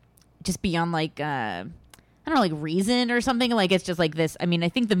just beyond like I don't know, like reason or something. Like it's just like this. I mean, I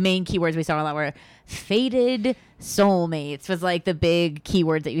think the main keywords we saw a lot were fated soulmates was like the big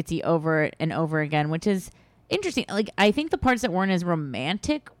keywords that you'd see over and over again, which is interesting. Like I think the parts that weren't as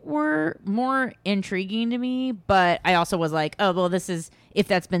romantic were more intriguing to me, but I also was like, oh well, this is, if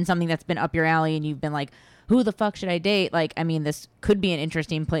that's been something that's been up your alley and you've been like, who the fuck should I date? Like, I mean, this could be an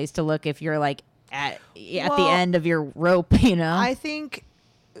interesting place to look if you're like at the end of your rope, you know? I think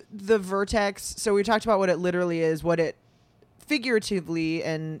the vertex, so we talked about what it literally is, what it figuratively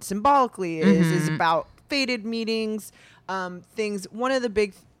and symbolically is about fated meetings, things. One of the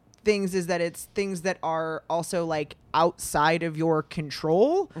big things is that it's things that are also like outside of your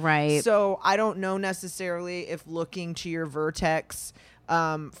control. Right. So I don't know necessarily if looking to your vertex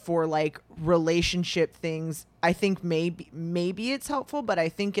for like relationship things, I think maybe it's helpful, but I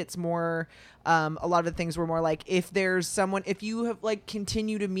think it's more a lot of the things were more like if you have like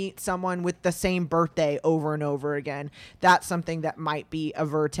continue to meet someone with the same birthday over and over again, that's something that might be a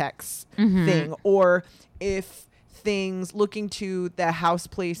vertex thing. Or if things looking to the house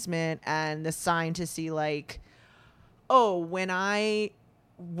placement and the sign to see like, oh, when I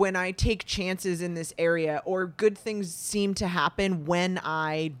take chances in this area, or good things seem to happen when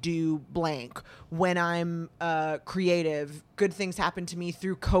I do blank, when I'm creative, good things happen to me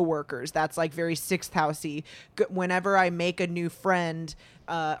through coworkers. That's like very sixth housey. Whenever I make a new friend,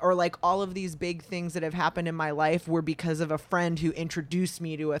 or like all of these big things that have happened in my life were because of a friend who introduced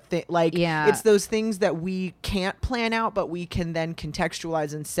me to a thing. Like, it's those things that we can't plan out, but we can then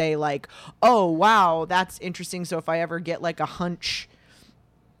contextualize and say like, oh, wow, that's interesting. So if I ever get like a hunch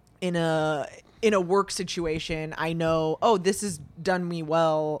in a work situation, I know, oh, this has done me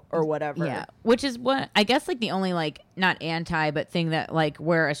well or whatever. Yeah. Which is what I guess like the only like not anti but thing that like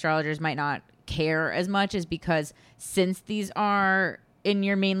where astrologers might not care as much is because since these are in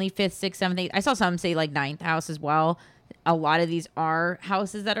your mainly 5th, 6th, 7th, 8th, I saw some say like 9th house as well. A lot of these are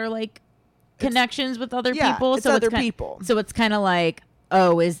houses that are like connections with other people. It's other people. So it's kind of like,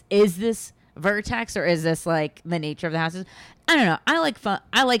 oh, is this vertex or is this like the nature of the houses? I don't know. I like fun.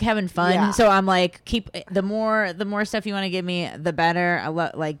 I like having fun. Yeah. So I'm like, keep the more stuff you want to give me, the better. I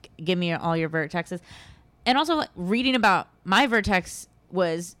like give me all your vertexes. And also like, reading about my vertex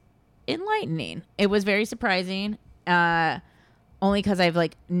was enlightening. It was very surprising. Only because I have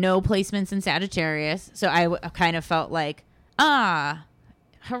like no placements in Sagittarius. So I kind of felt like, hurrah.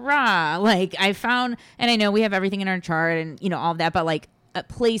 Like I found, and I know we have everything in our chart and you know, all of that, but like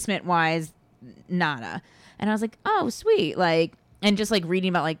placement wise, nada. And I was like, oh, sweet. Like, and just like reading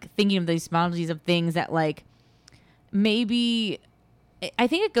about like thinking of these symbologies of things that like maybe I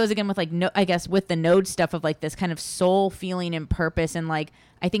think it goes again with like, no, I guess with the node stuff of like this kind of soul feeling and purpose. And like,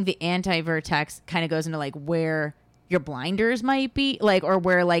 I think the anti-vertex kind of goes into like where your blinders might be like, or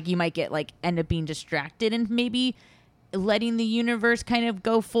where like you might get like end up being distracted and maybe letting the universe kind of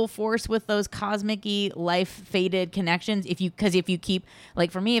go full force with those cosmic-y life fated connections. If you keep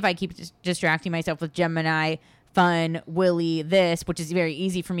like for me, if I keep distracting myself with Gemini, fun, Willie, this, which is very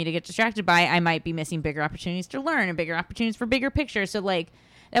easy for me to get distracted by, I might be missing bigger opportunities to learn and bigger opportunities for bigger pictures. So like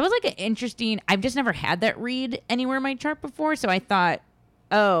that was like an interesting, I've just never had that read anywhere in my chart before. So I thought,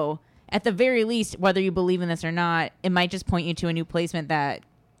 oh, at the very least, whether you believe in this or not, it might just point you to a new placement that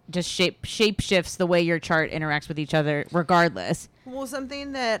just shape shifts the way your chart interacts with each other regardless. Well,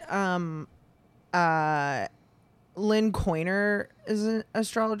 something that Lynn Coiner is an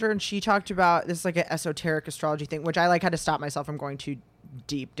astrologer, and she talked about this like an esoteric astrology thing, which I like had to stop myself from going too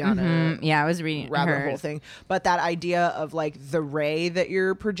deep down I was reading rabbit hole thing. But that idea of like the ray that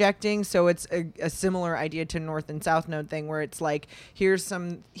you're projecting, so it's a similar idea to North and South Node thing, where it's like here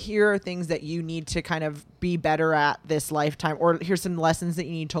are things that you need to kind of be better at this lifetime, or here's some lessons that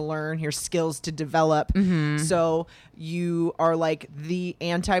you need to learn, here's skills to develop. So you are like the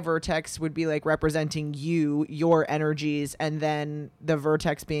anti-vertex would be like representing your energies, and then the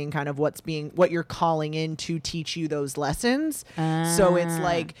vertex being kind of what you're calling in to teach you those lessons. So it's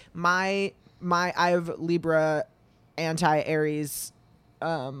like I have Libra anti-Aries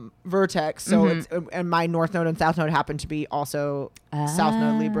vertex, so it's and my North Node and South Node happen to be also South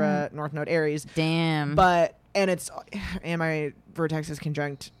Node Libra, North Node Aries. Damn. And my vertex is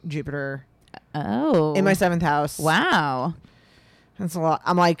conjunct Jupiter. Oh. In my 7th house. Wow. That's a lot.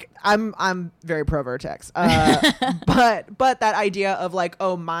 I'm very pro vertex. But that idea of like,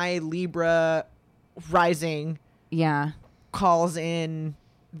 oh, my Libra rising calls in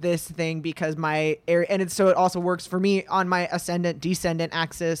this thing because my area, and it also works for me on my ascendant descendant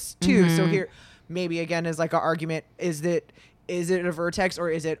axis too. So here maybe again is like an argument, is it a vertex or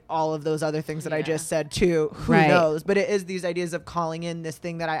is it all of those other things that I just said too? Who knows? But it is these ideas of calling in this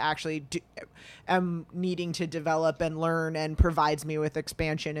thing that I actually am needing to develop and learn, and provides me with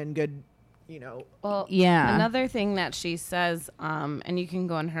expansion and good, Well, another thing that she says, and you can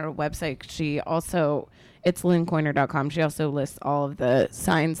go on her website. She also, it's lynncoiner.com. She also lists all of the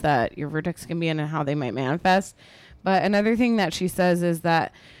signs that your vertex can be in and how they might manifest. But another thing that she says is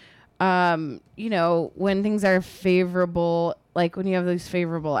that, when things are favorable, like when you have these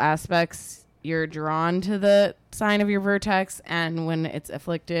favorable aspects, you're drawn to the sign of your vertex. And when it's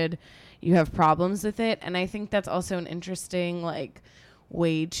afflicted, you have problems with it. And I think that's also an interesting, like,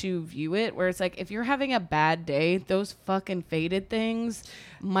 way to view it, where it's like, if you're having a bad day, those fucking faded things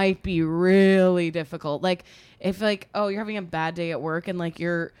might be really difficult. Like, if like, oh, you're having a bad day at work and like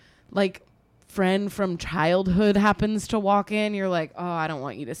your like friend from childhood happens to walk in, you're like, oh, I don't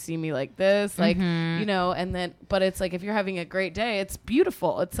want you to see me like this. Like, you know, and then, but it's like, if you're having a great day, it's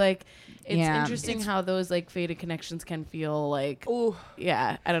beautiful. It's like, it's interesting how those like faded connections can feel like, Ooh.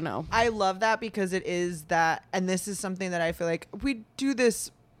 yeah, I don't know. I love that because it is that, and this is something that I feel like we do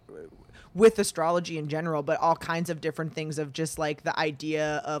this with astrology in general, but all kinds of different things of just like the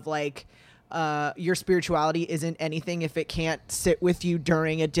idea of like, your spirituality isn't anything if it can't sit with you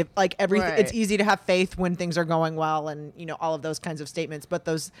during like everything. Right. It's easy to have faith when things are going well, and you know, all of those kinds of statements. But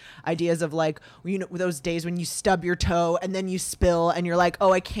those ideas of like, you know, those days when you stub your toe and then you spill and you're like,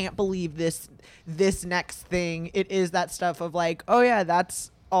 oh, I can't believe this next thing. It is that stuff of like, oh yeah,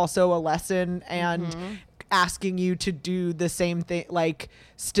 that's also a lesson, and asking you to do the same thing, like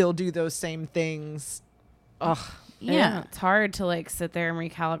still do those same things. Ugh. Yeah, it's hard to like sit there and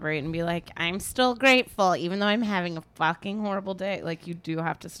recalibrate and be like, I'm still grateful even though I'm having a fucking horrible day. Like, you do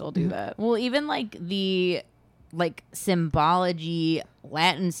have to still do that. Well, even like the like symbology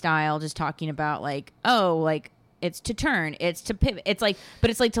Latin style, just talking about like, oh, like it's to turn, it's to pivot, it's like, but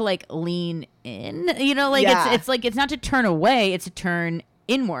it's like to like lean in, you know, like it's like, it's not to turn away, it's to turn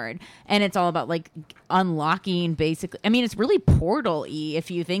inward, and it's all about like unlocking, basically. I mean, it's really portal-y if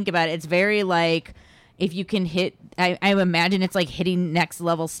you think about it. It's very like, if you can hit, I imagine it's like hitting next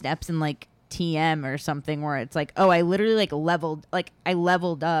level steps in like TM or something, where it's like, oh, I literally like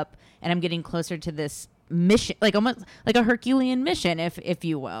leveled up and I'm getting closer to this mission, like almost like a Herculean mission, if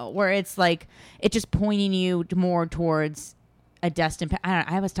you will, where it's like, it's just pointing you more towards a destined.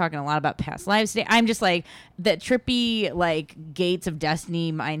 I was talking a lot about past lives today. I'm just like that trippy, like gates of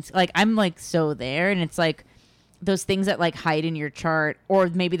destiny minds. Like, I'm like so there, and it's like, those things that like hide in your chart, or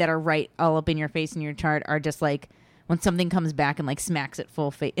maybe that are right all up in your face in your chart, are just like when something comes back and like smacks it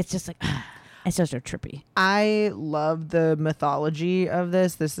full face. It's just like, it's just so trippy. I love the mythology of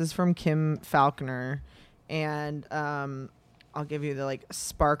this. This is from Kim Falconer, and I'll give you the like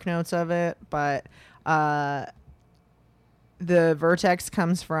spark notes of it. But the vertex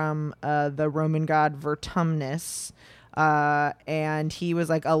comes from the Roman god Vertumnus, and he was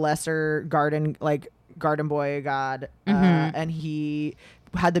like a lesser garden boy god, and he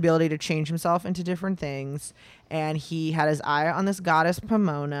had the ability to change himself into different things, and he had his eye on this goddess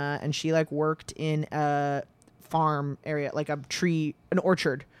Pomona, and she like worked in a farm area, like an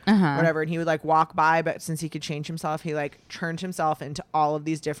orchard, whatever, and he would like walk by, but since he could change himself, he like turned himself into all of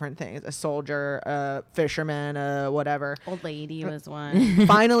these different things: a soldier, a fisherman, whatever. Old lady was one.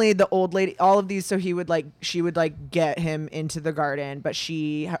 Finally, the old lady, all of these, so she would like get him into the garden, but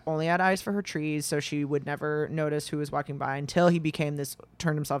she only had eyes for her trees, so she would never notice who was walking by until he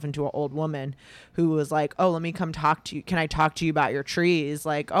turned himself into an old woman who was like, oh, let me come talk to you. Can I talk to you about your trees?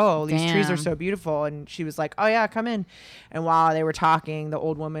 Like, oh, these trees are so beautiful. And she was like, oh yeah, come in. And while they were talking, the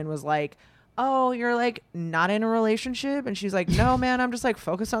old woman was like, oh, you're like not in a relationship? And she's like, no, man, I'm just like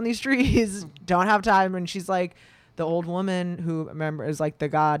focused on these trees. Don't have time. And she's like, the old woman, who remember is like the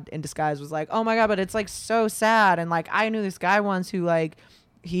god in disguise, was like, oh my God, but it's like so sad. And like, I knew this guy once who like,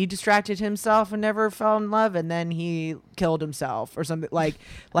 he distracted himself and never fell in love, and then he killed himself or something. Like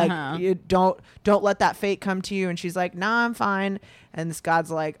you don't let that fate come to you. And she's like, nah, I'm fine. And this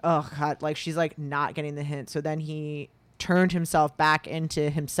god's like, oh God, like she's like not getting the hint. So then he turned himself back into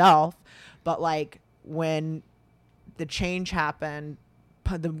himself. But like when the change happened,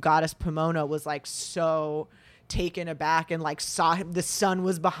 the goddess Pomona was like so taken aback and like saw him, the sun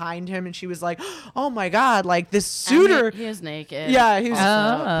was behind him, and she was like, oh my God, like this suitor, he was naked. Yeah, he was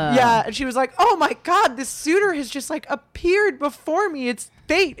yeah, and she was like, oh my God, this suitor has just like appeared before me. It's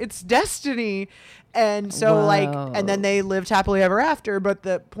fate, it's destiny. And so like, and then they lived happily ever after. But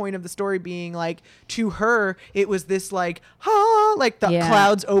the point of the story being like, to her, it was this like, like the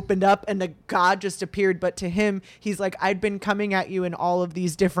clouds opened up and the god just appeared. But to him, he's like, I'd been coming at you in all of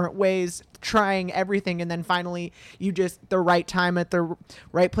these different ways, trying everything. And then finally you just, the right time at the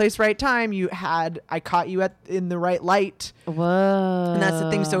right place, right time, I caught you in the right light. Whoa. And that's the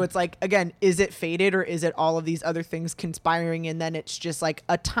thing. So it's like, again, is it fated, or is it all of these other things conspiring? And then it's just like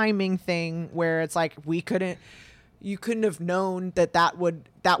a timing thing where it's like, you couldn't have known that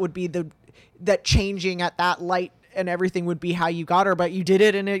would be that changing at that light and everything would be how you got her, but you did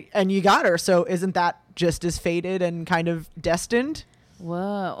it and you got her. So isn't that just as fated and kind of destined? Whoa.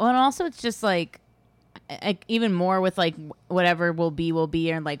 Well, and also it's just like even more with like whatever will be,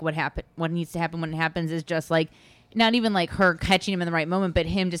 and like what needs to happen when it happens is just like not even like her catching him in the right moment, but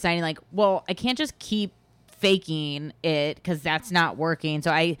him deciding like, well, I can't just keep faking it because that's not working.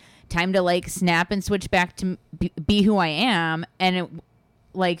 So time to like snap and switch back to be who I am. And it,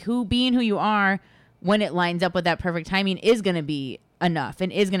 like being who you are when it lines up with that perfect timing is going to be enough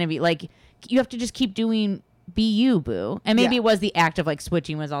and is going to be like, you have to just keep doing be you, boo. And maybe it was the act of like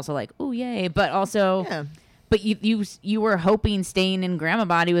switching was also like, oh, yay. But also, but you were hoping staying in grandma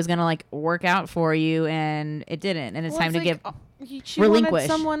body was going to like work out for you and it didn't. And it's time to give she relinquish. wanted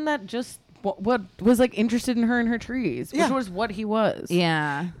someone that just what was like interested in her and her trees, which was what he was.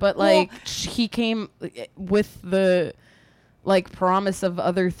 Yeah. But like he came with the like promise of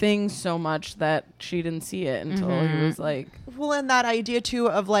other things so much that she didn't see it until he was like, well, and that idea too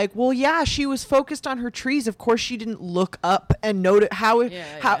of like, well, yeah, she was focused on her trees. Of course, she didn't look up and notice how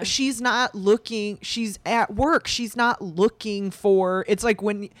she's not looking. She's at work. She's not looking for. It's like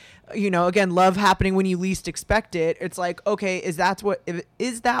when, again, love happening when you least expect it. It's like, okay, is that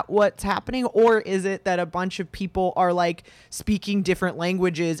what's happening, or is it that a bunch of people are like speaking different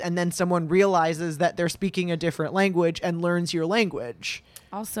languages, and then someone realizes that they're speaking a different language and learns your language?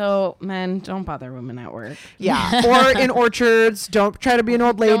 Also, men, don't bother women at work. Yeah. Or in orchards. Don't try to be an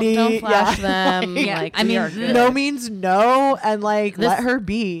old lady. Don't flash them. Like, I mean, no means no, and like let her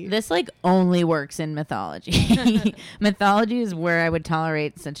be. This like only works in mythology. Mythology is where I would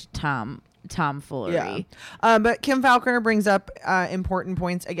tolerate such tomfoolery. Yeah. But Kim Falconer brings up important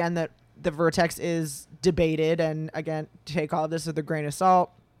points again, that the vertex is debated, and again, take all of this with a grain of salt.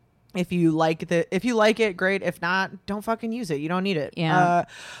 If you like it, great. If not, don't fucking use it. You don't need it. Yeah.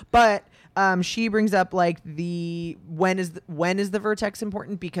 But she brings up like when is the vertex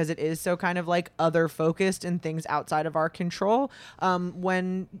important, because it is so kind of like other focused and things outside of our control.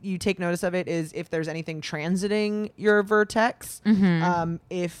 When you take notice of it is if there's anything transiting your vertex.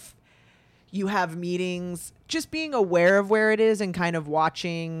 If you have meetings, just being aware of where it is and kind of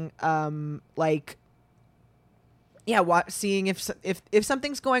watching seeing if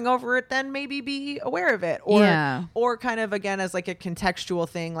something's going over it, then maybe be aware of it, or kind of again as like a contextual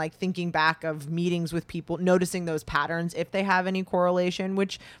thing, like thinking back of meetings with people, noticing those patterns if they have any correlation,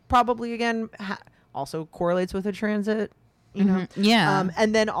 which probably again also correlates with a transit,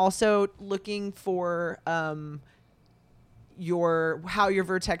 and then also looking for how your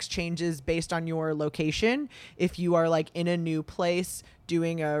vertex changes based on your location. If you are like in a new place,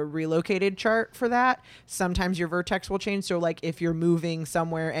 doing a relocated chart for that, sometimes your vertex will change. So like if you're moving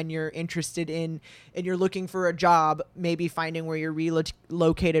somewhere and you're interested in and you're looking for a job, maybe finding where your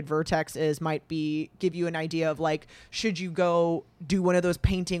relocated vertex is might give you an idea of like, should you go do one of those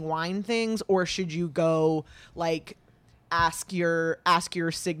painting wine things, or should you go like ask your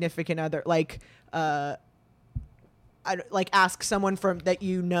significant other, ask someone from that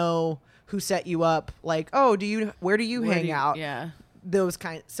who set you up, like, oh, where do you hang out? Yeah. Those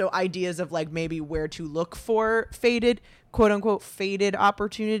so ideas of like maybe where to look for quote unquote faded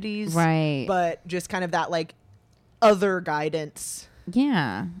opportunities. Right. But just kind of that like other guidance.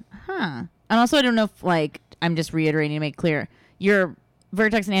 Yeah. Huh. And also I don't know if like, I'm just reiterating to make clear, your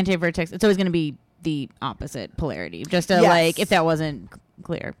vertex and anti-vertex, it's always going to be the opposite polarity. Just to like, if that wasn't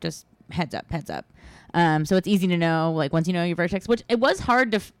clear, just heads up. So it's easy to know, like once you know your vertex, which it was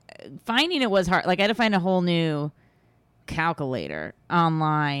hard to finding. It was hard. Like I had to find a whole new calculator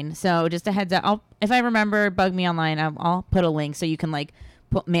online. So just a heads up. If I remember, bug me online. I'll put a link so you can like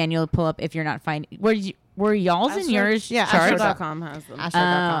manually pull up if you're not finding. Were y'all's in yours? Yeah, charts? Astro.com has them.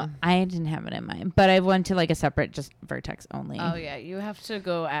 Astro.com. I didn't have it in mine, but I went to like a separate just vertex only. Oh yeah, you have to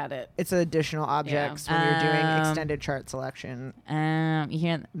go at it. It's additional objects when you're doing extended chart selection. You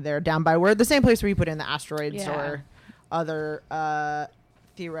hear they're down by the same place where you put in the asteroids or other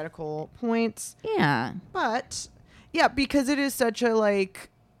theoretical points. Yeah. But yeah, because it is such a like,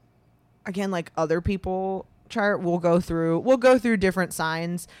 again, like other people chart, we'll go through different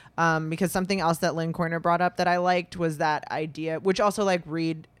signs, because something else that Lynn Corner brought up that I liked was that idea, which also like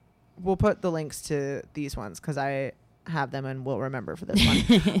we'll put the links to these ones because I have them and will remember for this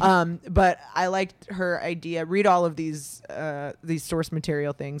one. But I liked her idea, read all of these source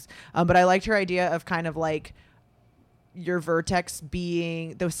material things, but I liked her idea of kind of like your vertex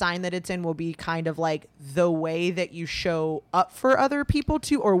being the sign that it's in will be kind of like the way that you show up for other people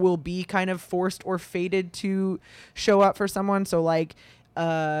to, or will be kind of forced or fated to show up for someone. So like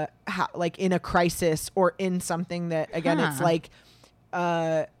like in a crisis or in something that again it's like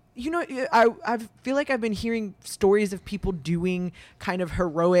I feel like I've been hearing stories of people doing kind of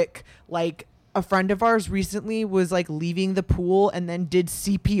heroic, like a friend of ours recently was like leaving the pool and then did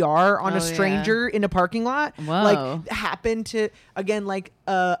CPR on a stranger in a parking lot. Whoa. Like happened to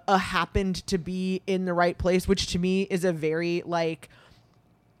be in the right place, which to me is a very like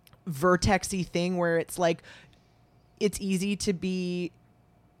vertexy thing where it's like it's easy to be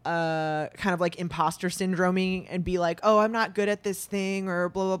kind of like imposter syndroming and be like, oh, I'm not good at this thing or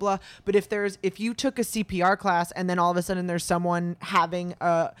blah blah blah. But if you took a CPR class and then all of a sudden there's someone having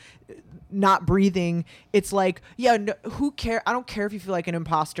not breathing, it's like, yeah, no, who care? I don't care if you feel like an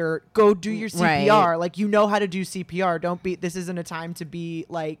imposter. Go do your CPR. Right. Like, you know how to do CPR. Don't be. This isn't a time to be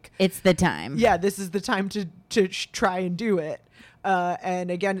like. It's the time. Yeah, this is the time to try and do it.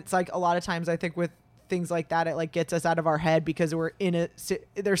 And again, it's like a lot of times I think with things like that, it like gets us out of our head because we're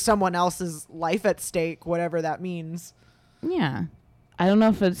there's someone else's life at stake, whatever that means. Yeah. I don't know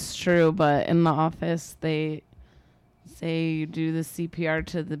if it's true, but in the office they say you do the CPR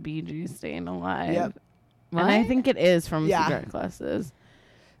to the Bee Gees staying alive. Yep. And I think it is from Yeah. CPR classes.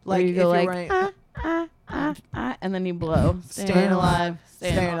 Like, Where you go if like you're right, and then you blow. Staying alive.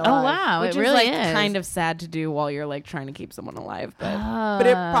 Staying alive. Oh, wow. Which it really is like is. kind of sad to do while you're like trying to keep someone alive, but But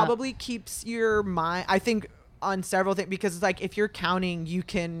it probably keeps your mind, I think, on several things, because it's like if you're counting, you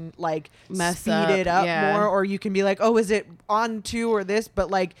can like Mess speed up, it up yeah. more, or you can be like, oh, is it on 2 or this? But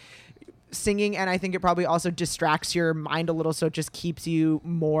like singing, and I think it probably also distracts your mind a little, so it just keeps you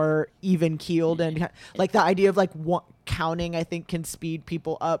more even keeled, and like the idea of like counting, I think, can speed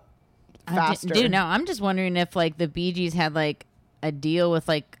people up faster. Dude, no, I'm just wondering if like the Bee Gees had like a deal with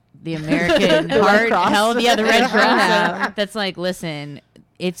like the American Heart Cross? Health, the Red Yeah. Cross. That's like, listen,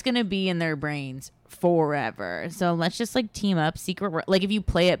 it's gonna be in their brains forever. So let's just like team up. Like if you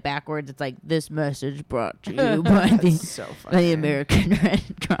play it backwards, it's like, this message brought to you by That's so funny. the American Red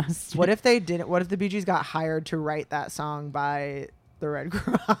Cross. What if they didn't? What if the Bee Gees got hired to write that song by the Red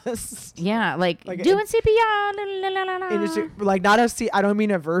Cross? Yeah, like Like doing CPR. La, la, la, la. Industry, like not I don't mean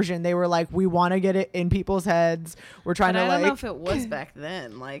a version. They were like, we want to get it in people's heads. We're trying but to I like. don't know if it was back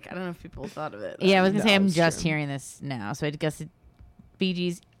then. Like I don't know if people thought of it. Yeah, I was gonna say, No, I'm it's just true. hearing this now, so I guess Bee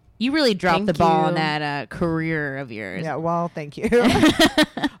Gees, you really dropped Thank the ball in you. that career of yours. Yeah, well, thank you.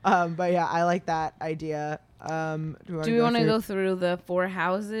 But yeah, I like that idea. Do Do we want to go through the 4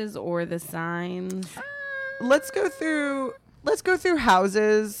 houses or the signs? Let's go through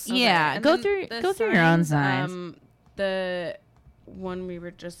houses. Yeah, And go then through the go through your own signs. The one we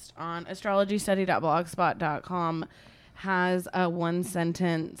were just on, astrologystudy.blogspot.com, has a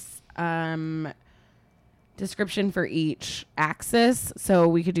 1-sentence description for each axis. So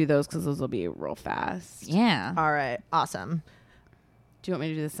we could do those because those will be real fast. Yeah. All right, awesome. Do you want me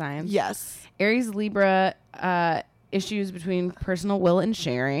to do the signs? Yes. Aries, Libra, issues between personal will and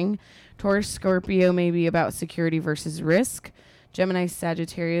sharing. Taurus, Scorpio may be about security versus risk. Gemini,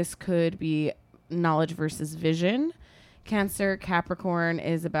 Sagittarius could be knowledge versus vision. Cancer, Capricorn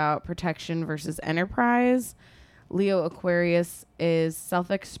is about protection versus enterprise. Leo, Aquarius is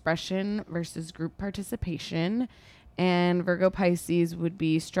self-expression versus group participation. And Virgo, Pisces would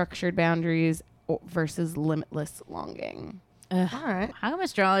be structured boundaries versus limitless longing. All right. How come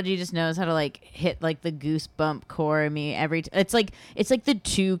astrology just knows how to like hit like the goosebump core in me every it's like the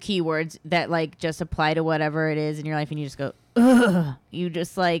 2 keywords that like just apply to whatever it is in your life, and you just go, ugh. You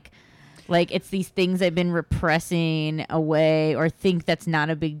just like it's these things I've been repressing away or think that's not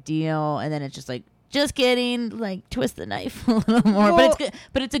a big deal, and then it's just like, just kidding, like twist the knife a little more. Well, but it's good,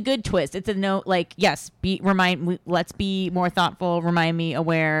 but it's a good twist. It's a no, like, yes, let's be more thoughtful, remind me,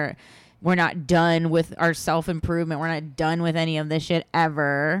 aware. We're not done with our self-improvement. We're not done with any of this shit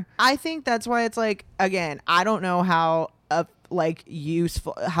ever. I think that's why it's like, again, I don't know how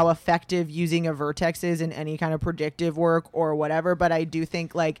how effective using a vertex is in any kind of predictive work or whatever, but I do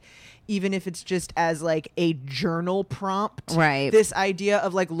think like even if it's just as like a journal prompt, Right. this idea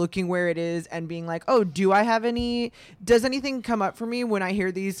of like looking where it is and being like, oh, does anything come up for me when I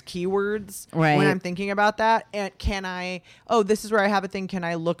hear these keywords, Right. when I'm thinking about that? And this is where I have a thing. Can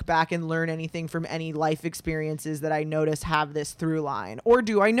I look back and learn anything from any life experiences that I notice have this through line? Or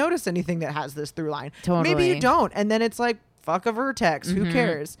do I notice anything that has this through line? Maybe Totally. you don't. And then it's like, fuck a vertex. Who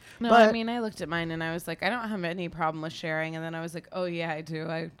cares? No, But I mean, I looked at mine and I was like, I don't have any problem with sharing. And then I was like, oh, yeah, I do.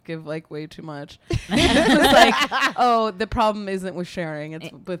 I give like way too much. And it was like, oh, the problem isn't with sharing. It's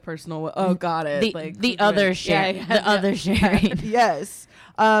with personal. Oh, got it. The other sharing. Yeah, The other sharing. yes.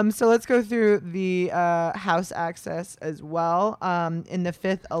 So let's go through the house access as well. In the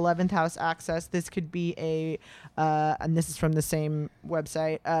 5th, 11th house access, this could be and this is from the same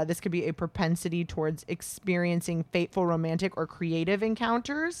website, this could be a propensity towards experiencing fateful romantic or creative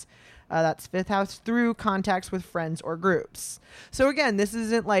encounters. That's 5th house, through contacts with friends or groups. So again, this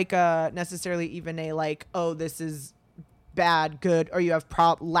isn't like necessarily even a like, oh, this is bad, good, or you have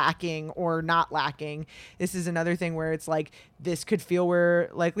lacking or not lacking. This is another thing where it's like this could feel where,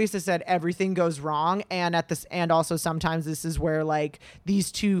 like Lisa said, everything goes wrong, and and also sometimes this is where like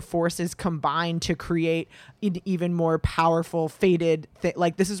these two forces combine to create an even more powerful fated thing.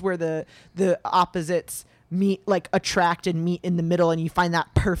 Like this is where the opposites meet, like attract and meet in the middle, and you find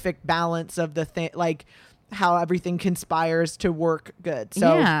that perfect balance of the thing, like how everything conspires to work good.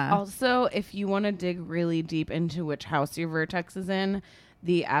 So yeah. Also, if you want to dig really deep into which house your vertex is in,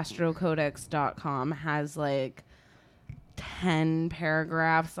 the astrocodex.com has like 10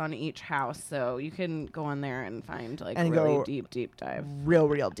 paragraphs on each house. So you can go on there and find like And really go deep dive.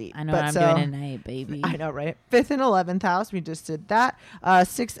 real deep. I know But what so, I'm doing tonight, baby. I know, right? 5th and 11th house, we just did that.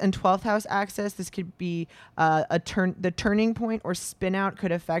 6th and 12th house access. This could be the turning point or spin out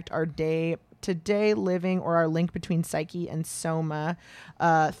could affect our day-to-day living or our link between psyche and soma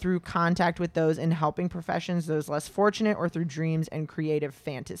through contact with those in helping professions, those less fortunate, or through dreams and creative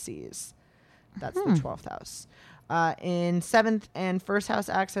fantasies. That's the 12th house. In 7th and 1st house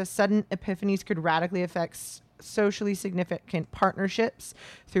access, sudden epiphanies could radically affect socially significant partnerships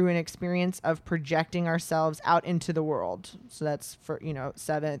through an experience of projecting ourselves out into the world. So that's for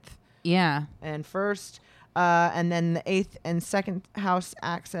 7th Yeah. and 1st. And then the 8th and 2nd house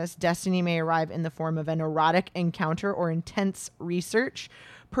access, destiny may arrive in the form of an erotic encounter or intense research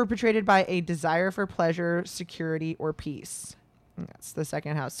perpetrated by a desire for pleasure, security, or peace. And that's the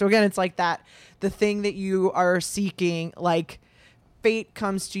 2nd house. So again, it's like that, the thing that you are seeking, like fate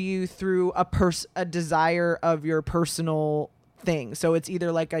comes to you through a desire of your personal thing. So it's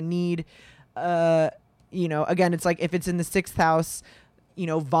either like a need, again, it's like if it's in the 6th house,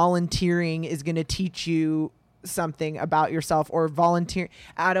 volunteering is going to teach you something about yourself, or volunteer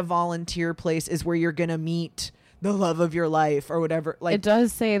at a volunteer place is where you're going to meet the love of your life or whatever. Like It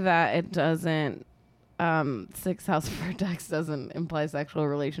does say that it doesn't, 6th house vertex doesn't imply sexual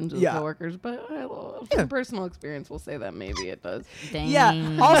relations with Yeah. coworkers, but from personal experience, we'll say that maybe it does. Dang.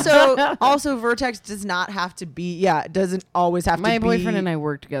 Yeah. Also vertex does not have to be, it doesn't always have to be. My boyfriend and I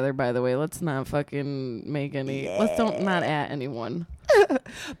work together, by the way. Let's not fucking make any, let's don't not at anyone.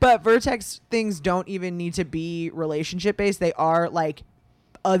 But vertex things don't even need to be relationship based. They are like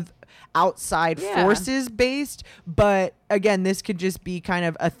outside forces based. But again, this could just be kind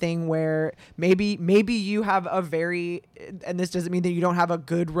of a thing where maybe you have and this doesn't mean that you don't have a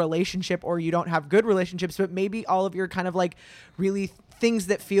good relationship or you don't have good relationships, but maybe all of your kind of like really things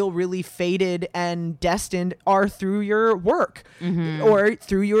that feel really fated and destined are through your work or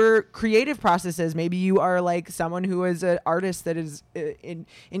through your creative processes. Maybe you are like someone who is an artist that is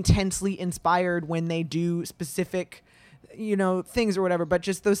intensely inspired when they do specific things or whatever, but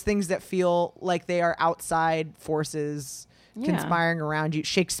just those things that feel like they are outside forces conspiring around you,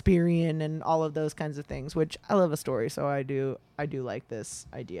 Shakespearean and all of those kinds of things, which I love a story. So I do like this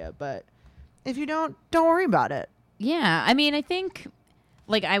idea, but if you don't worry about it. Yeah. I mean, I think,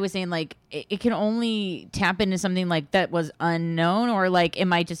 like I was saying, like it can only tap into something like that was unknown, or like it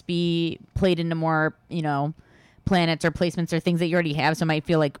might just be played into more, planets or placements or things that you already have. So it might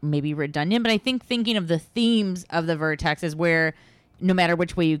feel like maybe redundant, but I think thinking of the themes of the vertex is where no matter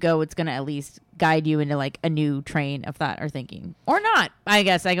which way you go, it's going to at least guide you into like a new train of thought or thinking, or not. I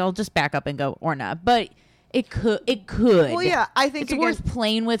guess I'll just back up and go or not, but it could. Well, yeah, I think it's worth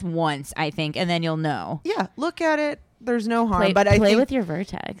playing with once, I think, and then you'll know. Yeah. Look at it. There's no harm, Play, but I play think with your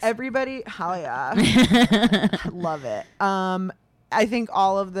vertex. everybody, hell yeah, love it. I think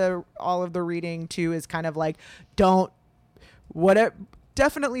all of the reading too is kind of like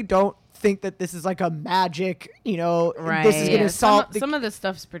definitely don't think that this is like a magic, Right. this is going to solve some of this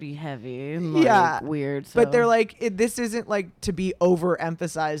stuff's pretty heavy and like weird. So. But they're like, this isn't like to be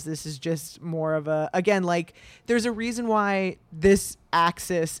overemphasized. This is just more of again, like there's a reason why this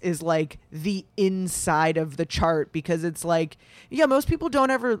axis is like the inside of the chart, because it's like, most people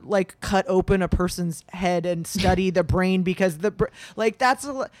don't ever like cut open a person's head and study the brain, because like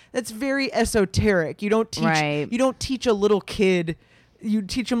that's very esoteric. You don't teach a little kid. You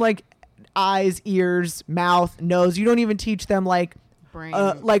teach them like eyes, ears, mouth, nose. You don't even teach them like brain,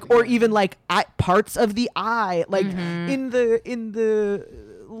 or even like parts of the eye, like in the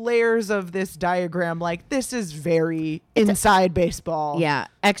layers of this diagram. Like this is very inside baseball. Yeah,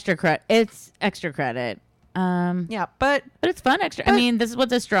 extra credit. It's extra credit. But it's fun extra. I mean, this is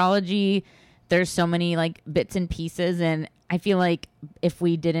what's astrology. There's so many like bits and pieces, and I feel like if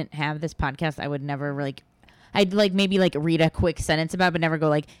we didn't have this podcast, I would never I'd like maybe like read a quick sentence about it, but never go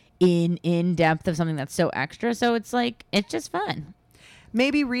like in depth of something that's so extra. So it's like, it's just fun.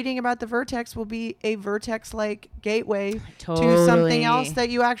 maybe reading about the Vertex will be a Vertex-like gateway to Totally. something else that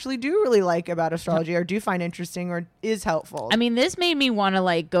you actually do really like about astrology or do find interesting or is helpful. I mean, this made me want to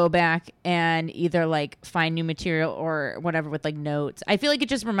like go back and either like find new material or whatever with like notes. I feel like it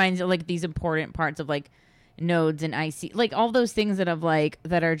just reminds you of like these important parts of like nodes and IC, like all those things that have like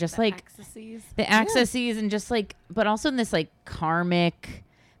that are just like the accesses and just like, but also in this like karmic.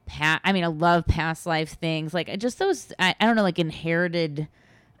 I mean, I love past life things, like just those. I don't know, like inherited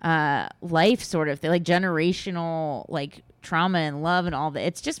life sort of thing, like generational like trauma and love and all that.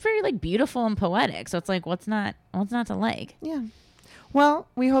 It's just very like beautiful and poetic. So it's like, what's not to like? Yeah. Well,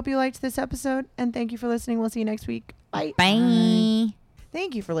 we hope you liked this episode and thank you for listening. We'll see you next week. Bye. Bye.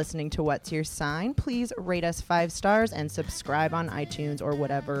 Thank you for listening to What's Your Sign. Please rate us 5 stars and subscribe on iTunes or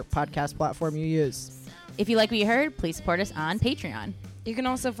whatever podcast platform you use. If you like what you heard, please support us on Patreon. You can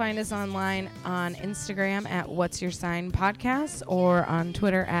also find us online on Instagram at What's Your Sign Podcast or on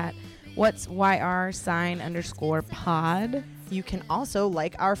Twitter at What's YR Sign _pod. You can also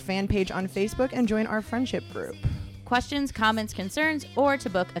like our fan page on Facebook and join our friendship group. Questions, comments, concerns, or to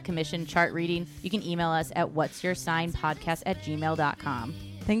book a commissioned chart reading, you can email us at what'syoursignpodcast@gmail.com.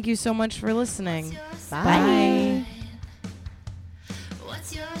 Thank you so much for listening. Bye.